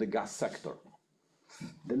impact on the gas sector.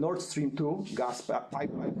 The Nord Stream 2 gas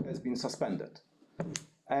pipeline has been suspended.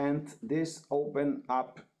 And this opened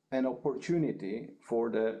up an opportunity for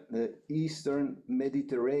the Eastern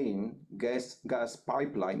Mediterranean gas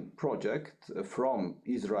pipeline project from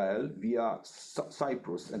Israel via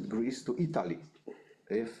Cyprus and Greece to Italy.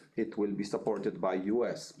 if it will be supported by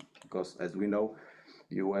US, because as we know,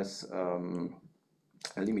 US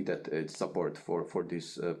limited its support for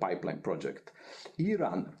this pipeline project.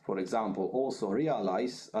 Iran, for example, also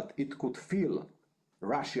realized that it could fill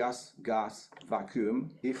Russia's gas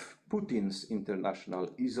vacuum if Putin's international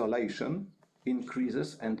isolation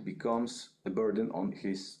increases and becomes a burden on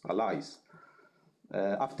his allies.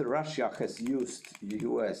 After Russia has used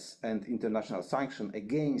US and international sanctions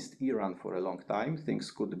against Iran for a long time, things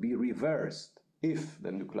could be reversed if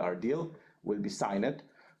the nuclear deal will be signed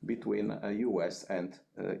between US and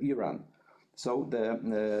Iran. So the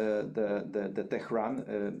Tehran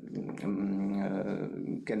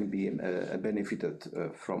can be benefited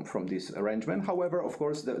from this arrangement. However, of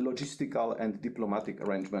course, the logistical and diplomatic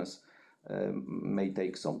arrangements may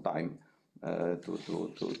take some time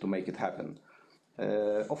to make it happen.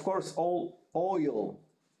 Of course, all oil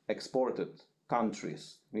exported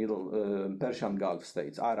countries, Persian Gulf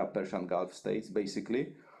states, Arab Persian Gulf states,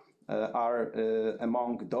 basically, are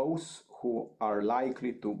among those who are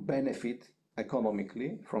likely to benefit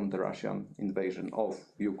economically from the Russian invasion of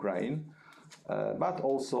Ukraine, but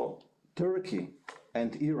also Turkey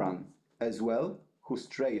and Iran as well, whose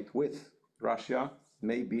trade with Russia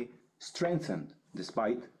may be strengthened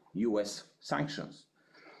despite US sanctions.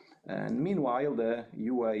 And meanwhile, the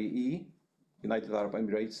UAE, United Arab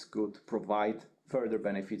Emirates, could provide further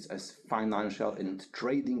benefits as financial and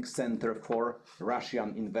trading center for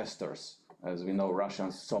Russian investors. As we know,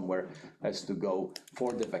 Russians somewhere has to go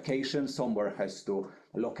for the vacation, somewhere has to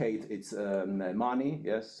locate its money.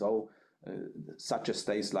 Yes, so such a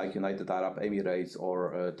states like United Arab Emirates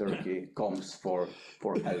or Turkey comes for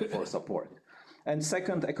help, for support. And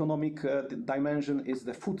second economic dimension is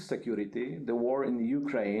the food security. The war in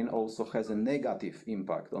Ukraine also has a negative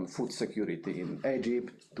impact on food security in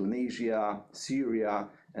Egypt, Tunisia, Syria,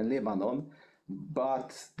 and Lebanon,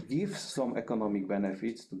 but gives some economic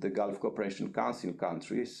benefits to the Gulf Cooperation Council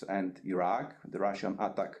countries and Iraq. The Russian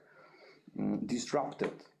attack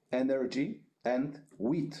disrupted energy and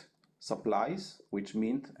wheat supplies, which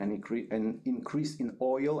meant an increase in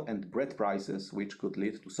oil and bread prices, which could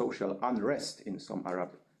lead to social unrest in some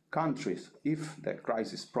Arab countries if the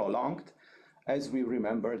crisis prolonged, as we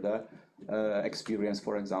remember the experience,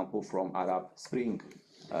 for example, from Arab Spring.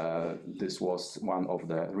 This was one of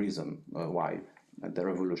the reasons why the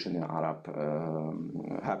revolution in Arab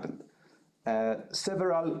happened.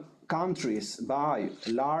 Several countries buy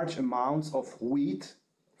large amounts of wheat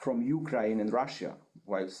from Ukraine and Russia,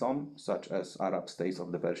 while some, such as Arab states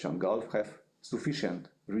of the Persian Gulf, have sufficient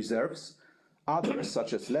reserves. Others,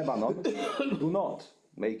 such as Lebanon, do not,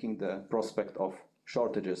 making the prospect of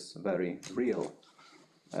shortages very real.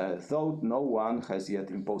 Though no one has yet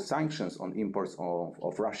imposed sanctions on imports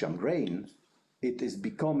of Russian grain, it is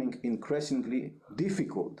becoming increasingly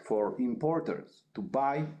difficult for importers to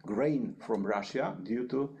buy grain from Russia due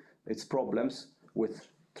to its problems with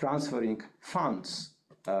transferring funds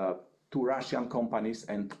to Russian companies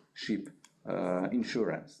and ship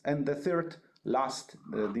insurance. And the third, last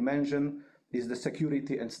dimension is the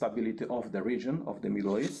security and stability of the region of the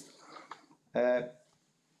Middle East.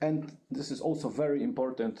 And this is also a very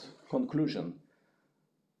important conclusion.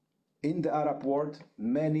 In the Arab world,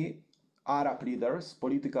 many Arab leaders,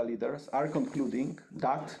 political leaders, are concluding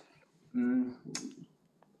that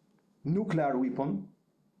nuclear weapons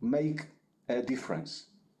make a difference.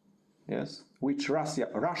 Yes, which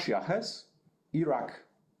Russia has, Iraq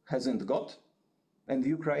hasn't got, and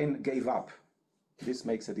Ukraine gave up. This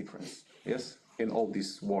makes a difference, yes, in all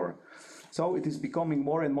this war. So it is becoming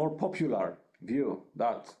more and more popular view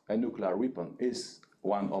that a nuclear weapon is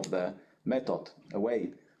one of the method, a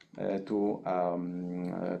way to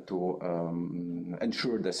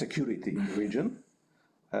ensure the security in the region.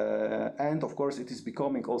 And of course, it is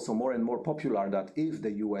becoming also more and more popular that if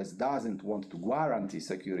the US doesn't want to guarantee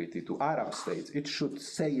security to Arab states, it should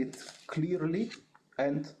say it clearly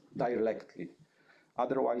and directly.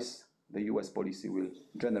 Otherwise, the US policy will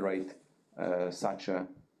generate such a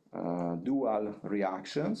dual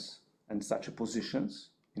reactions and such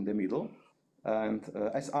positions in the middle. And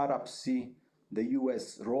as Arabs see the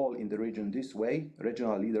US role in the region this way,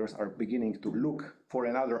 regional leaders are beginning to look for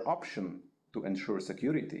another option to ensure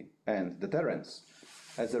security and deterrence.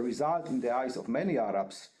 As a result, in the eyes of many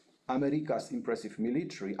Arabs, America's impressive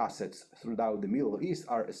military assets throughout the Middle East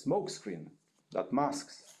are a smokescreen that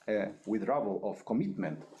masks a withdrawal of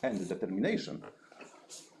commitment and determination.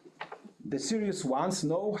 The serious ones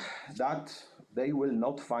know that they will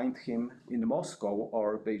not find him in Moscow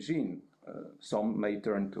or Beijing. Some may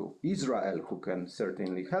turn to Israel, who can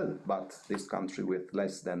certainly help, but this country with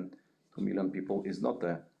less than 2 million people is not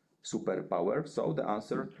a superpower. So the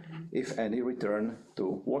answer, if any, return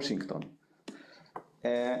to Washington.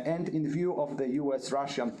 And in view of the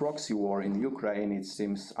US-Russian proxy war in Ukraine, it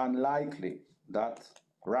seems unlikely that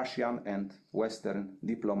Russian and Western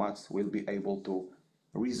diplomats will be able to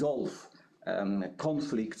resolve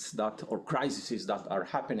conflicts that or crises that are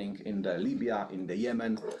happening in the Libya, in the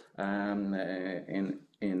Yemen, and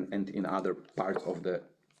in other parts of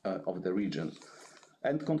the region.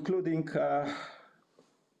 And concluding,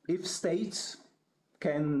 if states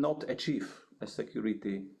cannot achieve a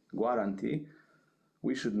security guarantee,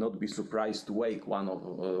 we should not be surprised to wake one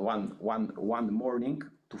morning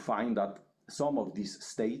to find that some of these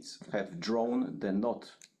states have drawn the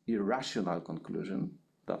not irrational conclusion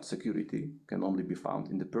that security can only be found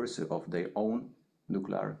in the pursuit of their own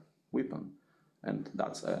nuclear weapon. And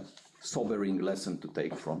that's a sobering lesson to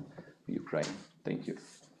take from Ukraine. Thank you.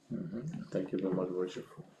 Thank you very much, Wojciech,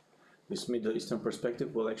 for this Middle Eastern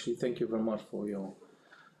perspective. Well, actually, thank you very much for your,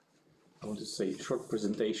 I want to say, short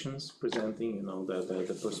presentations, presenting,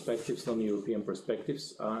 the perspectives, non-European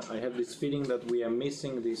perspectives. I have this feeling that we are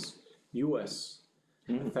missing this US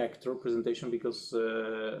factor presentation, because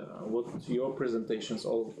what your presentations,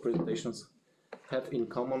 all presentations have in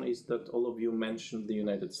common is that all of you mentioned the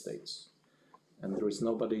United States, and there is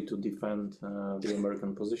nobody to defend the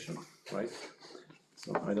American position, right?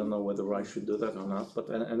 So I don't know whether I should do that or not, but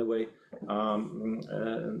anyway,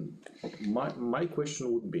 my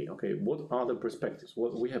question would be, okay, what are the perspectives?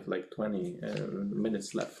 Well, we have like 20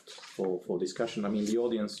 minutes left for discussion. I mean, the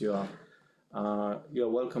audience, you're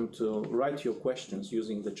welcome to write your questions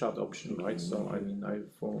using the chat option, right? So I mean,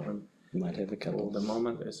 Might have a couple. for the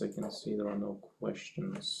moment, as I can see, there are no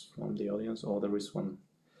questions from the audience. Oh, there is one.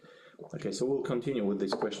 Okay, so we'll continue with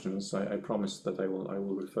these questions. I promise that I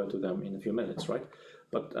will refer to them in a few minutes, right?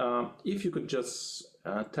 But if you could just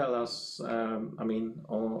tell us, I mean,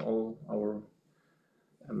 all our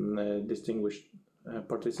distinguished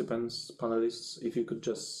participants, panelists, if you could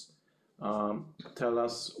just tell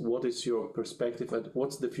us what is your perspective and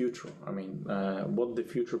what's the future? I mean, what the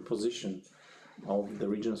future position of the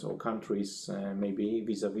regions or countries may be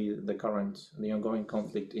vis-a-vis the ongoing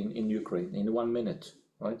conflict in Ukraine in 1 minute,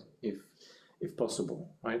 right? If possible,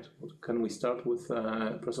 right? Can we start with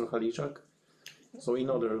Professor Halizak? So in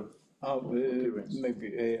order,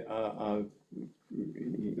 maybe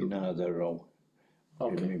in another row.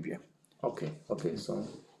 okay, Maybe. okay. So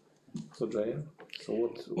Jain, so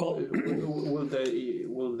what will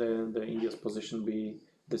the India's position be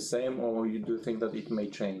the same, or you do think that it may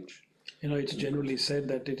change? It's generally said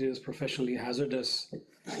that it is professionally hazardous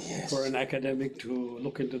for an academic to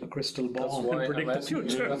look into the crystal ball and predict the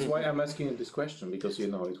future. That's why I'm asking you this question, because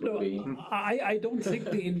it would be. I don't think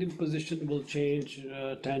the Indian position will change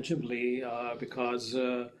tangibly because,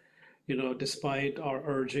 despite our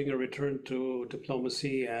urging a return to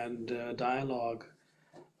diplomacy and dialogue,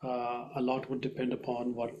 a lot would depend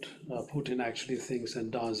upon what Putin actually thinks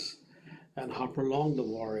and does, and how prolonged the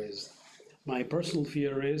war is. My personal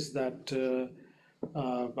fear is that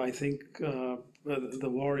I think the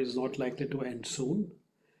war is not likely to end soon.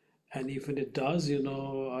 And even it does,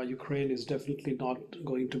 Ukraine is definitely not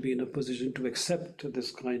going to be in a position to accept this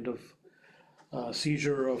kind of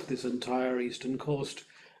seizure of this entire eastern coast,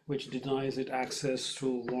 which denies it access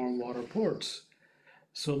to warm water ports.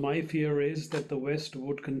 So my fear is that the West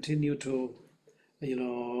would continue to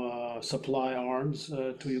supply arms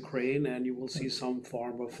to Ukraine, and you will see some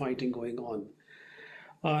form of fighting going on.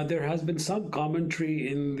 There has been some commentary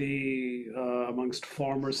in the amongst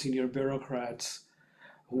former senior bureaucrats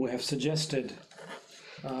who have suggested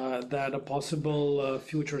that a possible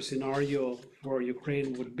future scenario for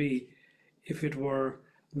Ukraine would be if it were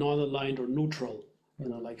non-aligned or neutral,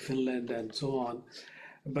 like Finland and so on.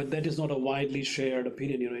 But that is not a widely shared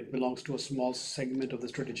opinion. It belongs to a small segment of the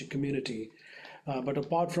strategic community. But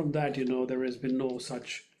apart from that, there has been no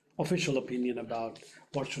such official opinion about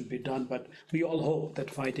what should be done. But we all hope that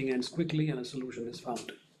fighting ends quickly and a solution is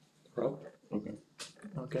found. Rob? Okay.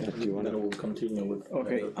 Okay. Then we'll continue with.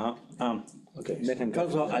 Okay. Okay.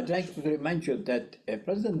 Also, I'd like to remind you that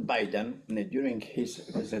President Biden, during his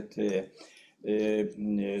visit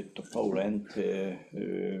to Poland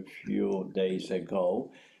a few days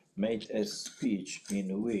ago, made a speech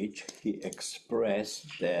in which he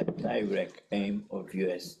expressed the direct aim of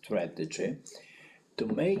US strategy to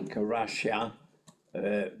make Russia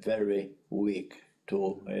very weak,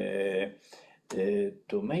 to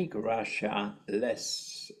make Russia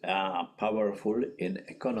less powerful in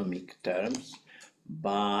economic terms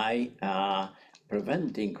by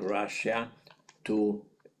preventing Russia to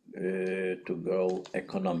grow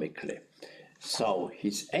economically. So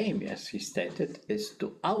his aim, as he stated, is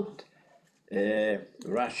to out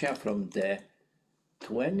Russia from the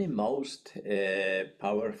 20 most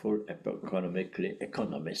powerful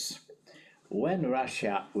economies. When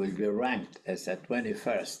Russia will be ranked as a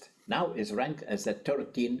 21st, now is ranked as a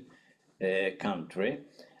 13th country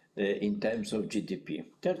in terms of GDP,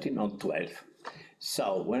 13 on 12.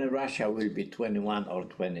 So when Russia will be 21 or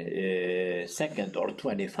 22nd or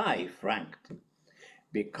 25 ranked,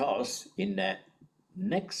 because in the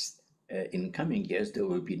next, in coming years, there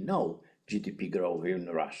will be no GDP growth in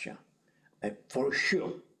Russia, for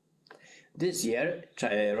sure. This year,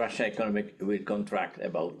 Russia economy will contract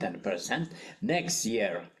about 10%. Next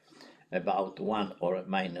year, about 1 or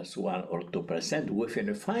minus 1 or 2%.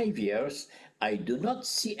 Within 5 years, I do not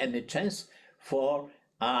see any chance for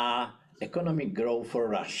economic growth for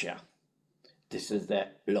Russia. This is the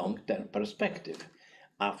long-term perspective.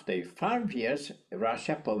 After 5 years,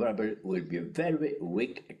 Russia probably will be very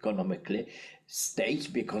weak economically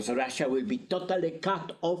stage, because Russia will be totally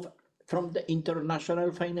cut off from the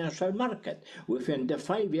international financial market. Within the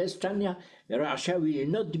 5 years, Russia will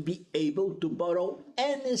not be able to borrow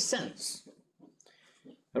any cents.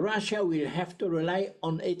 Russia will have to rely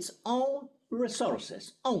on its own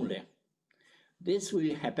resources only. This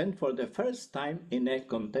will happen for the first time in a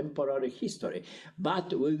contemporary history,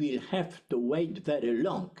 but we will have to wait very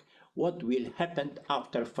long. What will happen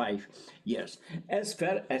after 5 years? As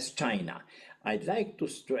far as China, I'd like to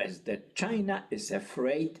stress that China is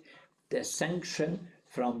afraid the sanction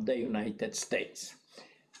from the United States.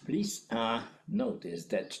 Please notice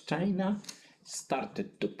that China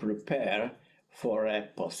started to prepare for a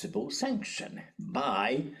possible sanction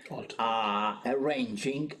by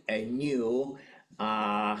arranging a new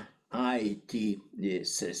IT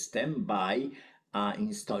system, by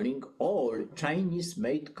installing all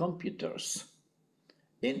Chinese-made computers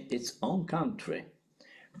in its own country,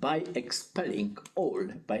 by expelling all,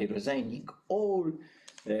 by resigning all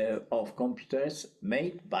of computers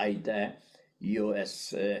made by the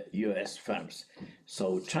US firms.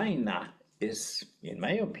 So China is, in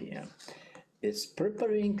my opinion, is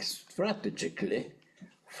preparing strategically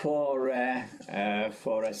for a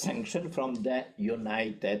sanction from the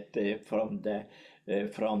United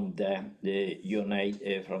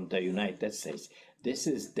States. This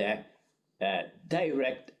is the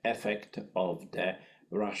direct effect of the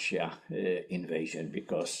Russia invasion,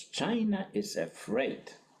 because China is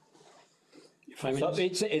afraid. So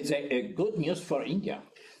it's a good news for India.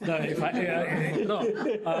 No,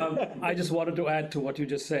 I just wanted to add to what you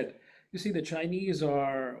just said. You see, the Chinese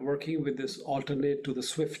are working with this alternate to the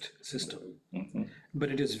SWIFT system, but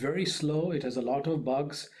it is very slow. It has a lot of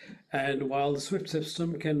bugs. And while the SWIFT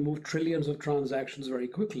system can move trillions of transactions very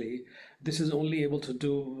quickly, this is only able to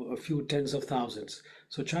do a few tens of thousands.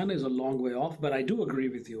 So China is a long way off, but I do agree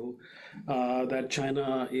with you that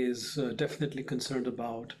China is definitely concerned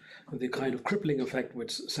about the kind of crippling effect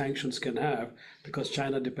which sanctions can have, because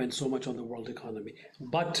China depends so much on the world economy.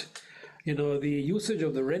 But you know, the usage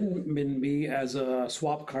of the renminbi as a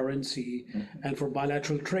swap currency and for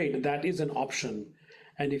bilateral trade, that is an option.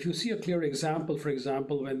 And if you see a clear example, for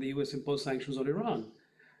example, when the US imposed sanctions on Iran,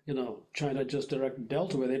 you know, China just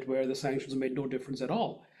dealt with it, where the sanctions made no difference at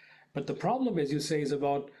all. But the problem, as you say, is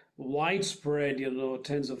about widespread, you know,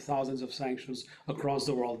 tens of thousands of sanctions across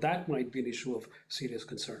the world. That might be an issue of serious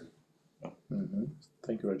concern.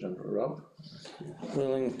 Thank you, Rajendra. Rob?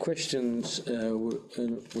 Well, in questions,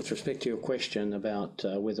 with respect to your question about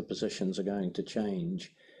whether positions are going to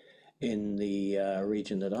change in the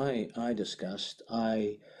region that I discussed,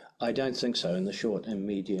 I don't think so in the short and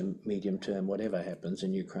medium term, whatever happens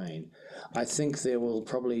in Ukraine. I think there will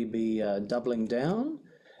probably be doubling down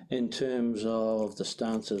in terms of the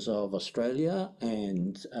stances of Australia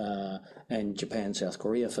and Japan, South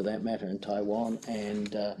Korea, for that matter, and Taiwan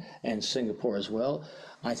and Singapore as well.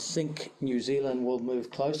 I think New Zealand will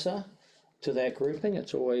move closer to that grouping.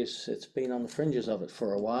 It's been on the fringes of it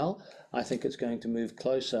for a while. I think it's going to move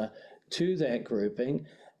closer to that grouping.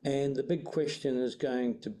 And the big question is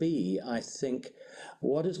going to be, I think,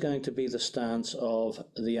 what is going to be the stance of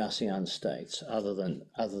the ASEAN states other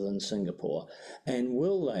than Singapore, and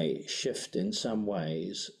will they shift in some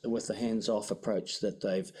ways with the hands-off approach that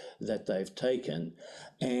they've taken?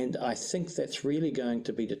 And I think that's really going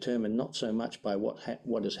to be determined not so much by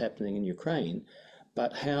what is happening in Ukraine,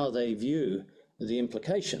 but how they view the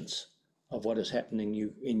implications of what is happening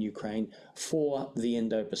in Ukraine for the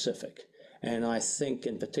Indo-Pacific. And I think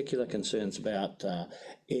in particular concerns about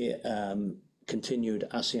continued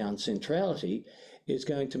ASEAN centrality is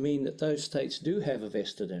going to mean that those states do have a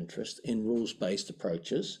vested interest in rules-based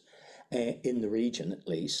approaches, in the region at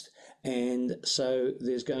least. And so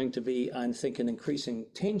there's going to be, I think, an increasing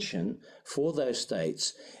tension for those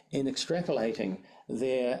states in extrapolating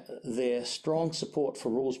their strong support for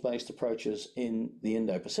rules-based approaches in the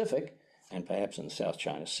Indo-Pacific, and perhaps in the South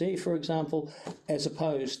China Sea, for example, as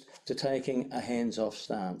opposed to taking a hands-off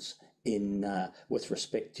stance with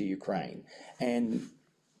respect to Ukraine. And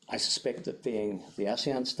I suspect that being the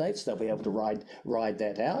ASEAN states, they'll be able to ride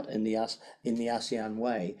that out in the ASEAN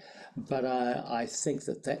way. But I think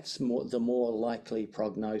that that's the more likely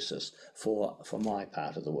prognosis for my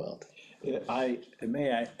part of the world.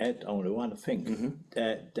 May I add only one thing? Mm-hmm.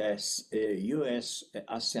 The U.S.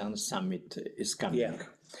 ASEAN summit is coming. Yeah.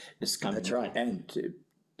 It's coming. That's right. And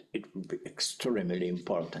it will be extremely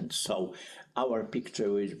important. So our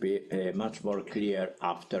picture will be much more clear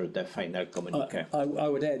after the final communique. I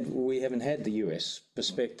would add, we haven't had the US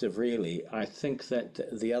perspective really. I think that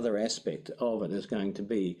the other aspect of it is going to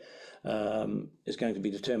be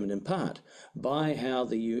determined in part by how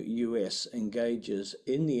the US engages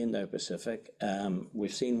in the Indo-Pacific.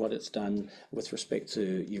 We've seen what it's done with respect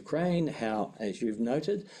to Ukraine, how, as you've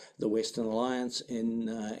noted, the Western Alliance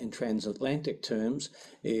in transatlantic terms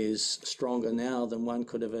is stronger now than one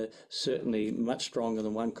could have, certainly much stronger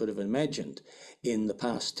than one could have imagined in the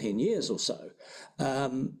past 10 years or so.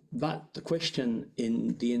 But the question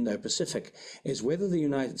in the Indo-Pacific is whether the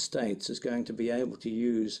United States is going to be able to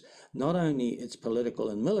use not only its political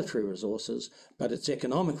and military resources, but its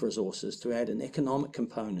economic resources to add an economic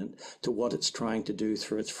component to what it's trying to do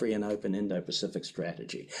through its free and open Indo-Pacific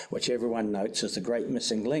strategy, which everyone notes as the great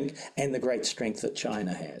missing link and the great strength that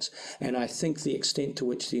China has. And I think the extent to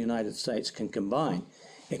which the United States can combine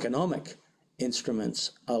economic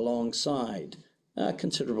instruments alongside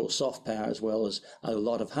considerable soft power as well as a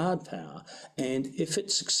lot of hard power. And if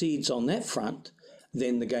it succeeds on that front,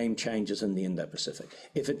 then the game changes in the Indo-Pacific.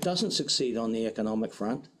 If it doesn't succeed on the economic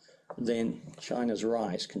front, then China's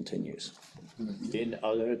rise continues. In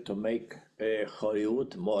order to make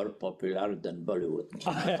Hollywood more popular than Bollywood.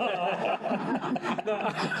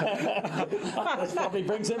 That probably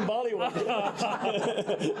brings in Bollywood.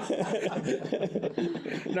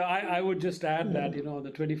 No, I would just add that, on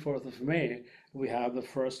the 24th of May, we have the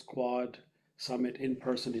first Quad summit in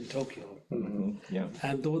person in Tokyo. Mm-hmm. Yeah.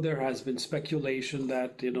 And though there has been speculation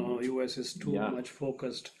that, US is too much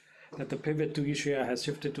focused, that the pivot to Asia has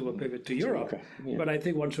shifted to a pivot to Europe. Yeah. But I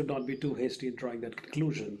think one should not be too hasty in drawing that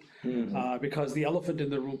conclusion, because the elephant in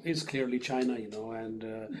the room is clearly China, and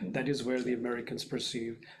that is where the Americans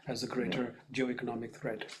perceive as a greater geoeconomic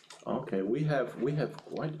threat. Okay, we have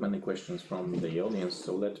quite many questions from the audience,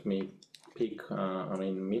 so let me pick.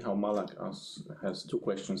 Michał Malak has two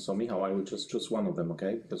questions, so Michał, I will just choose one of them,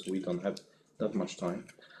 okay? Because we don't have that much time.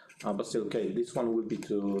 But still, okay, this one will be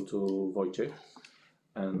to Wojciech.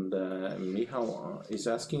 And Michał is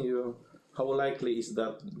asking you, how likely is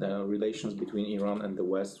that the relations between Iran and the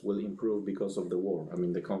West will improve because of the war?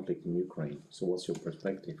 The conflict in Ukraine. So what's your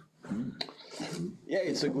perspective? Yeah,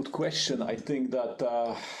 it's a good question. I think that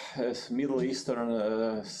Middle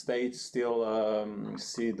Eastern states still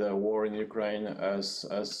see the war in Ukraine as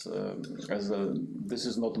this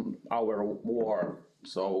is not our war.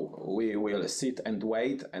 So we will sit and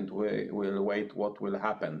wait, and we will wait what will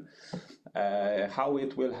happen. How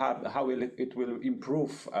it will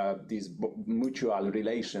improve these mutual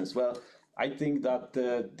relations? Well, I think that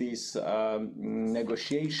this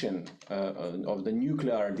negotiation of the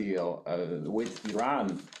nuclear deal with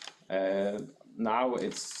Iran now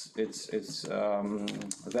it's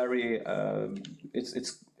very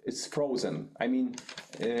it's frozen.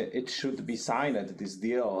 It should be signed, this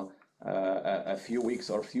deal, a few weeks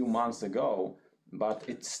or a few months ago, but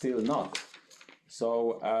it's still not.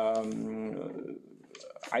 So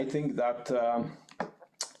I think that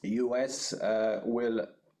US will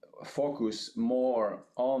focus more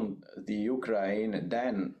on the Ukraine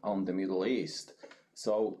than on the Middle East.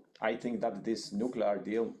 So I think that this nuclear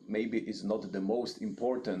deal maybe is not the most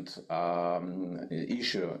important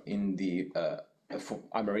issue in the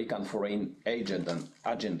American foreign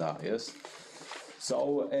agenda. Yes.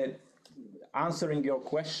 So answering your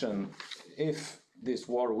question, if this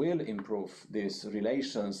war will improve these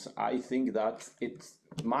relations, I think that it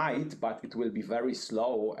might, but it will be very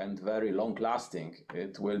slow and very long-lasting.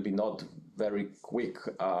 It will be not very quick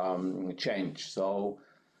change. So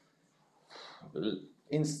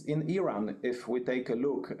in Iran, if we take a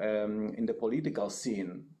look in the political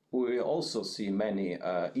scene, we also see many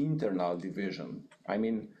internal division.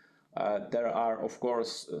 There are, of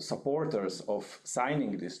course, supporters of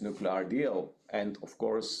signing this nuclear deal, and of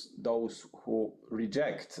course those who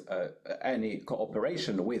reject any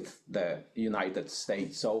cooperation with the United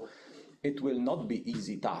States. So it will not be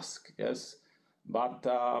easy task, yes, but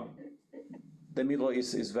the Middle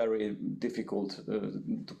East is very difficult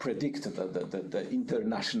to predict the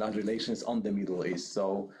international relations on the Middle East.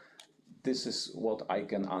 So this is what I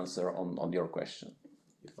can answer on your question.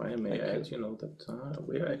 If I may add, you know, that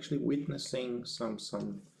we are actually witnessing some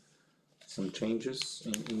changes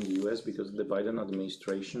in the US because the Biden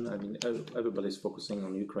administration, I mean, everybody's focusing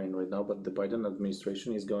on Ukraine right now, but the Biden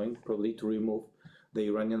administration is going probably to remove the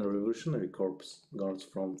Iranian Revolutionary Corps guards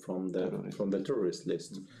from the terrorist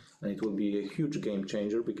list. And it will be a huge game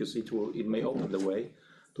changer because it may open the way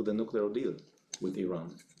to the nuclear deal with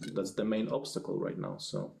Iran. That's the main obstacle right now.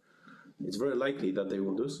 So it's very likely that they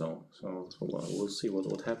will do so. So we'll see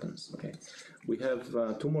what happens. Okay, we have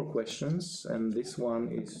 2 more questions, and this one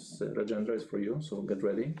is Rajendra, is for you. So get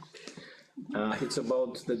ready. It's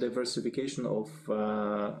about the diversification of,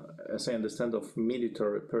 as I understand, of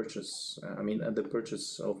military purchase. I mean, the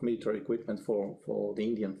purchase of military equipment for the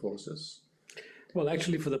Indian forces. Well,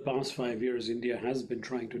 actually, for the past 5 years, India has been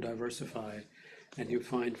trying to diversify, and you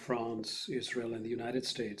find France, Israel, and the United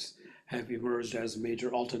States have emerged as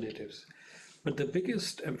major alternatives. But the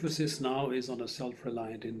biggest emphasis now is on a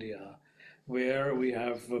self-reliant India, where we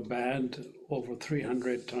have banned over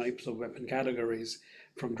 300 types of weapon categories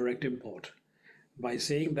from direct import, by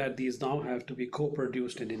saying that these now have to be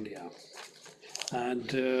co-produced in India.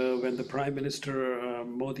 And when the Prime Minister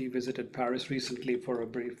Modi visited Paris recently for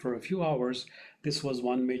a few hours, this was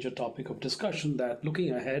one major topic of discussion, that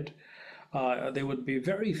looking ahead, there would be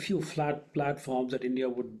very few flat platforms that India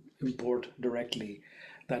would import directly,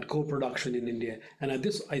 that co-production in India. And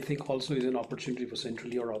this, I think, also is an opportunity for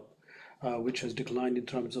Central Europe, which has declined in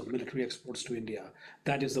terms of military exports to India.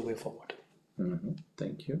 That is the way forward. Mm-hmm.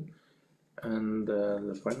 Thank you. And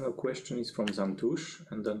the final question is from Zantush,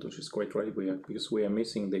 and Zantush is quite right, because we are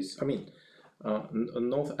missing this. I mean,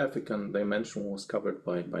 North African dimension was covered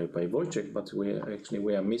by Wojciech, but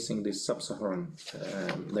we are missing this sub-Saharan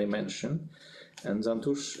dimension. And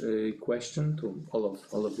Zantush's question to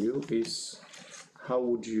all of you is, how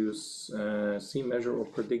would you see, measure, or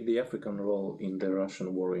predict the African role in the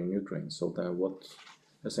Russian war in Ukraine? So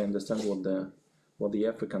as I understand, what the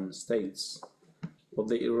African states, what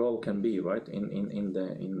the role can be, right,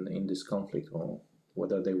 in this conflict, or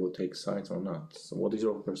whether they will take sides or not. So what is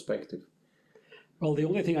your perspective? Well, the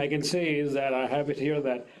only thing I can say is that I have it here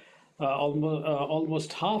that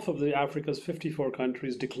almost half of Africa's 54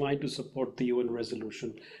 countries declined to support the UN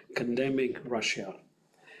resolution condemning Russia.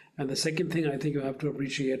 And the second thing I think you have to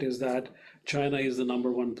appreciate is that China is the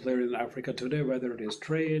 #1 player in Africa today, whether it is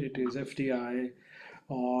trade, it is FDI,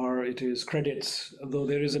 or it is credits, though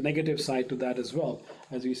there is a negative side to that as well,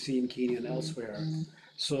 as we see in Kenya and elsewhere.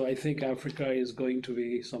 So I think Africa is going to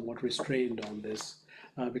be somewhat restrained on this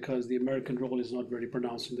because the American role is not very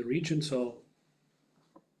pronounced in the region, so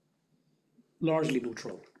largely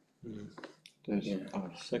neutral. There's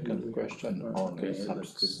a second question on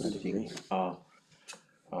substituting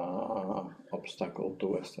obstacle to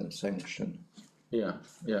Western sanction. Yeah.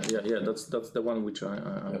 That's the one which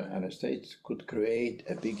And the states could create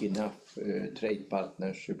a big enough trade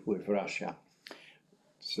partnership with Russia.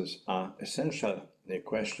 This is an essential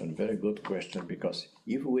question, very good question, because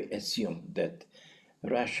if we assume that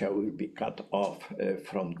Russia will be cut off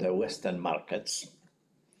from the Western markets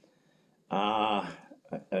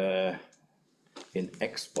in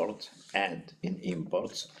exports and in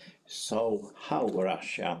imports, so how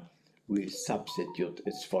Russia will substitute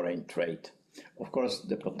its foreign trade? Of course,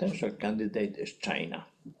 the potential candidate is China.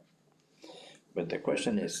 But the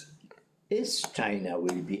question is China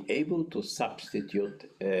will be able to substitute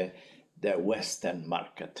the Western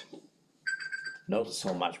market? Not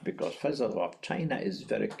so much, because first of all, China is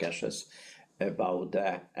very cautious about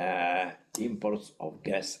the imports of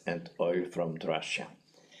gas and oil from Russia.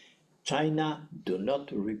 China do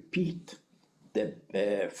not repeat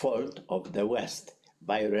the fault of the West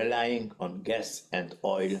by relying on gas and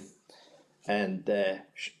oil, and the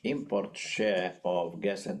import share of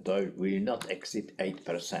gas and oil will not exceed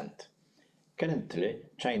 8%. Currently,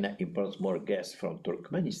 China imports more gas from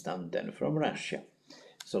Turkmenistan than from Russia.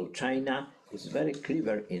 So China is very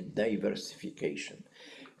clever in diversification.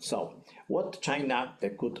 So what China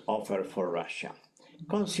could offer for Russia?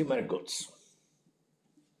 Consumer goods.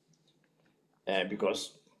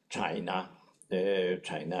 Because China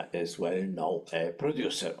is well known a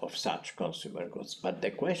producer of such consumer goods. But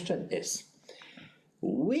the question is,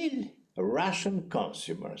 will Russian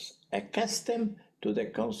consumers accustomed to the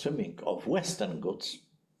consuming of Western goods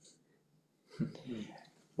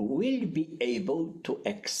will be able to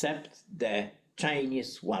accept the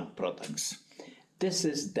Chinese products? This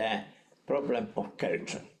is the problem of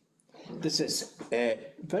culture. this is a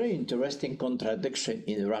very interesting contradiction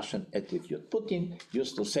in Russian attitude. Putin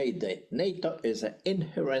used to say that NATO is an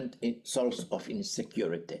inherent source of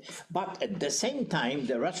insecurity. But at the same time,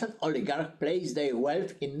 the Russian oligarch place their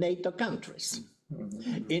wealth in NATO countries,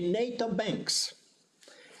 in NATO banks.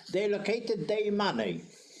 They located their money,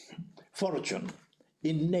 fortune,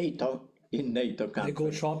 in NATO countries. They go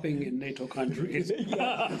shopping in NATO countries.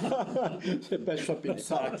 The best shopping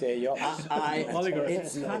site.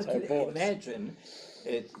 It's hard to imagine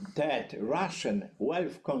that Russian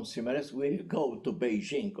wealth consumers will go to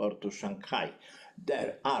Beijing or to Shanghai.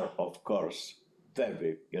 There are, of course,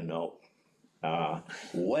 very,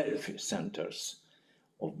 wealthy centers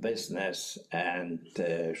of business and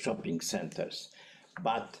shopping centers.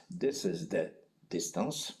 But this is the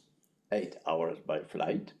distance, 8 hours by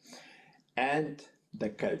flight, and the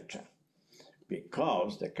culture,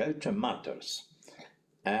 because the culture matters.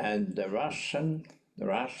 And the Russian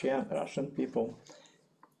people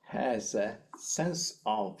has a sense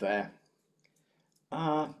of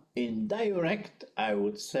indirect, I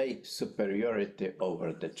would say, superiority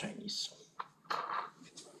over the Chinese.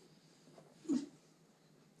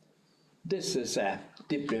 This is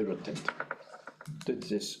deeply rooted.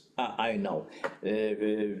 This is, I know.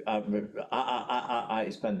 I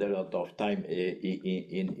spend a lot of time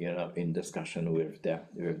in discussion with the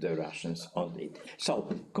Russians on it. So,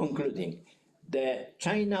 concluding,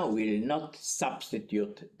 China will not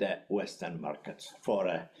substitute the Western markets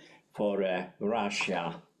for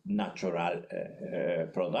Russia natural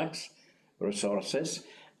products, resources,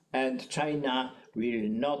 and China will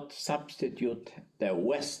not substitute the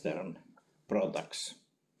Western products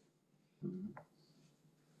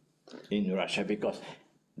in Russia, because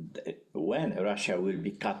when Russia will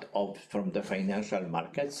be cut off from the financial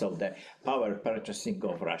market, so the power purchasing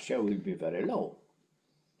of Russia will be very low,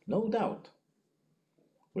 no doubt.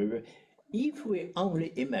 If we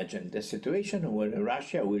only imagine the situation where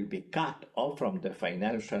Russia will be cut off from the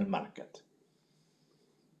financial market.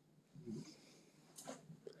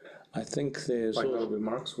 I think there's final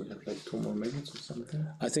remarks. We have like 2 more minutes or something.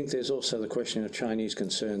 I think there's also the question of Chinese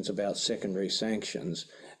concerns about secondary sanctions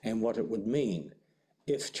and what it would mean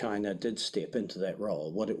if China did step into that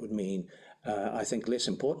role, what it would mean, I think less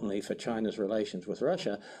importantly for China's relations with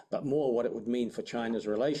Russia, but more what it would mean for China's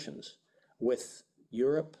relations with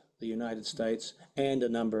Europe, the United States, and a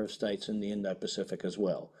number of states in the Indo-Pacific as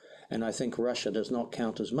well. And I think Russia does not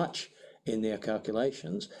count as much in their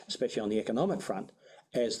calculations, especially on the economic front,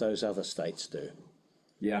 as those other states do.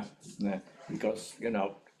 Yeah, because,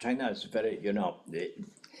 China is very,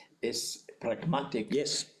 is pragmatic.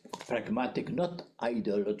 Yes. Pragmatic, not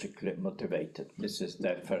ideologically motivated. This is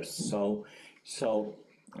the first. So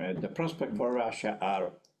the prospects for Russia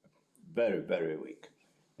are very, very weak.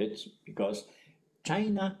 It's because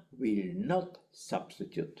China will not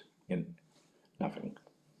substitute in nothing.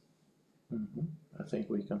 Mm-hmm. I think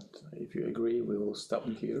we can, if you agree, we will stop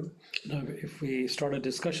here. No, if we start a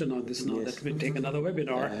discussion on this now, that will take another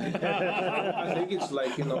webinar. I think it's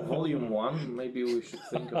like, volume 1, maybe we should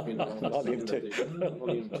think of, volume 2.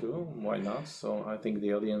 Volume 2, why not? So I think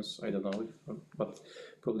the audience, I don't know, but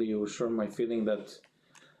probably you will share my feeling that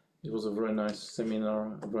it was a very nice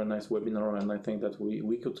seminar, a very nice webinar, and I think that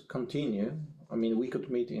we could continue. I mean, we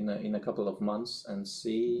could meet in a couple of months and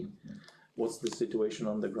see what's the situation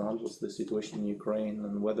on the ground, what's the situation in Ukraine,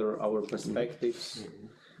 and whether our perspectives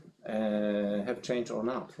have changed or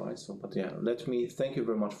not, right? So, but yeah, let me thank you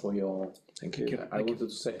very much for your, I wanted to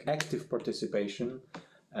say active participation.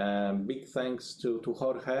 Big thanks to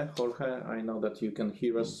Jorge. Jorge, I know that you can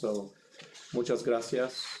hear us, so muchas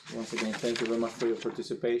gracias. Once again, thank you very much for your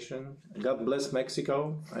participation. God bless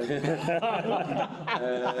Mexico.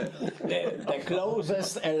 The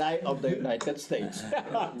closest ally of the United States.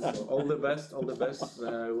 So all the best, all the best.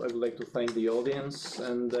 I would like to thank the audience,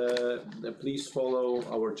 and please follow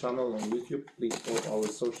our channel on YouTube. Please follow our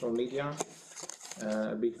social media.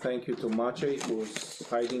 A big thank you to Maciej, who's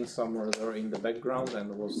hiding somewhere there in the background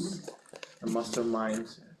and was a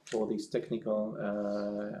mastermind for these technical,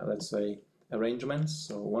 let's say, arrangements.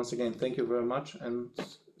 So once again, thank you very much, and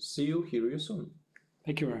hear you soon.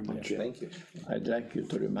 Thank you very much. Thank you. I'd like you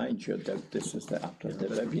to remind you that this is after the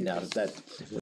webinar that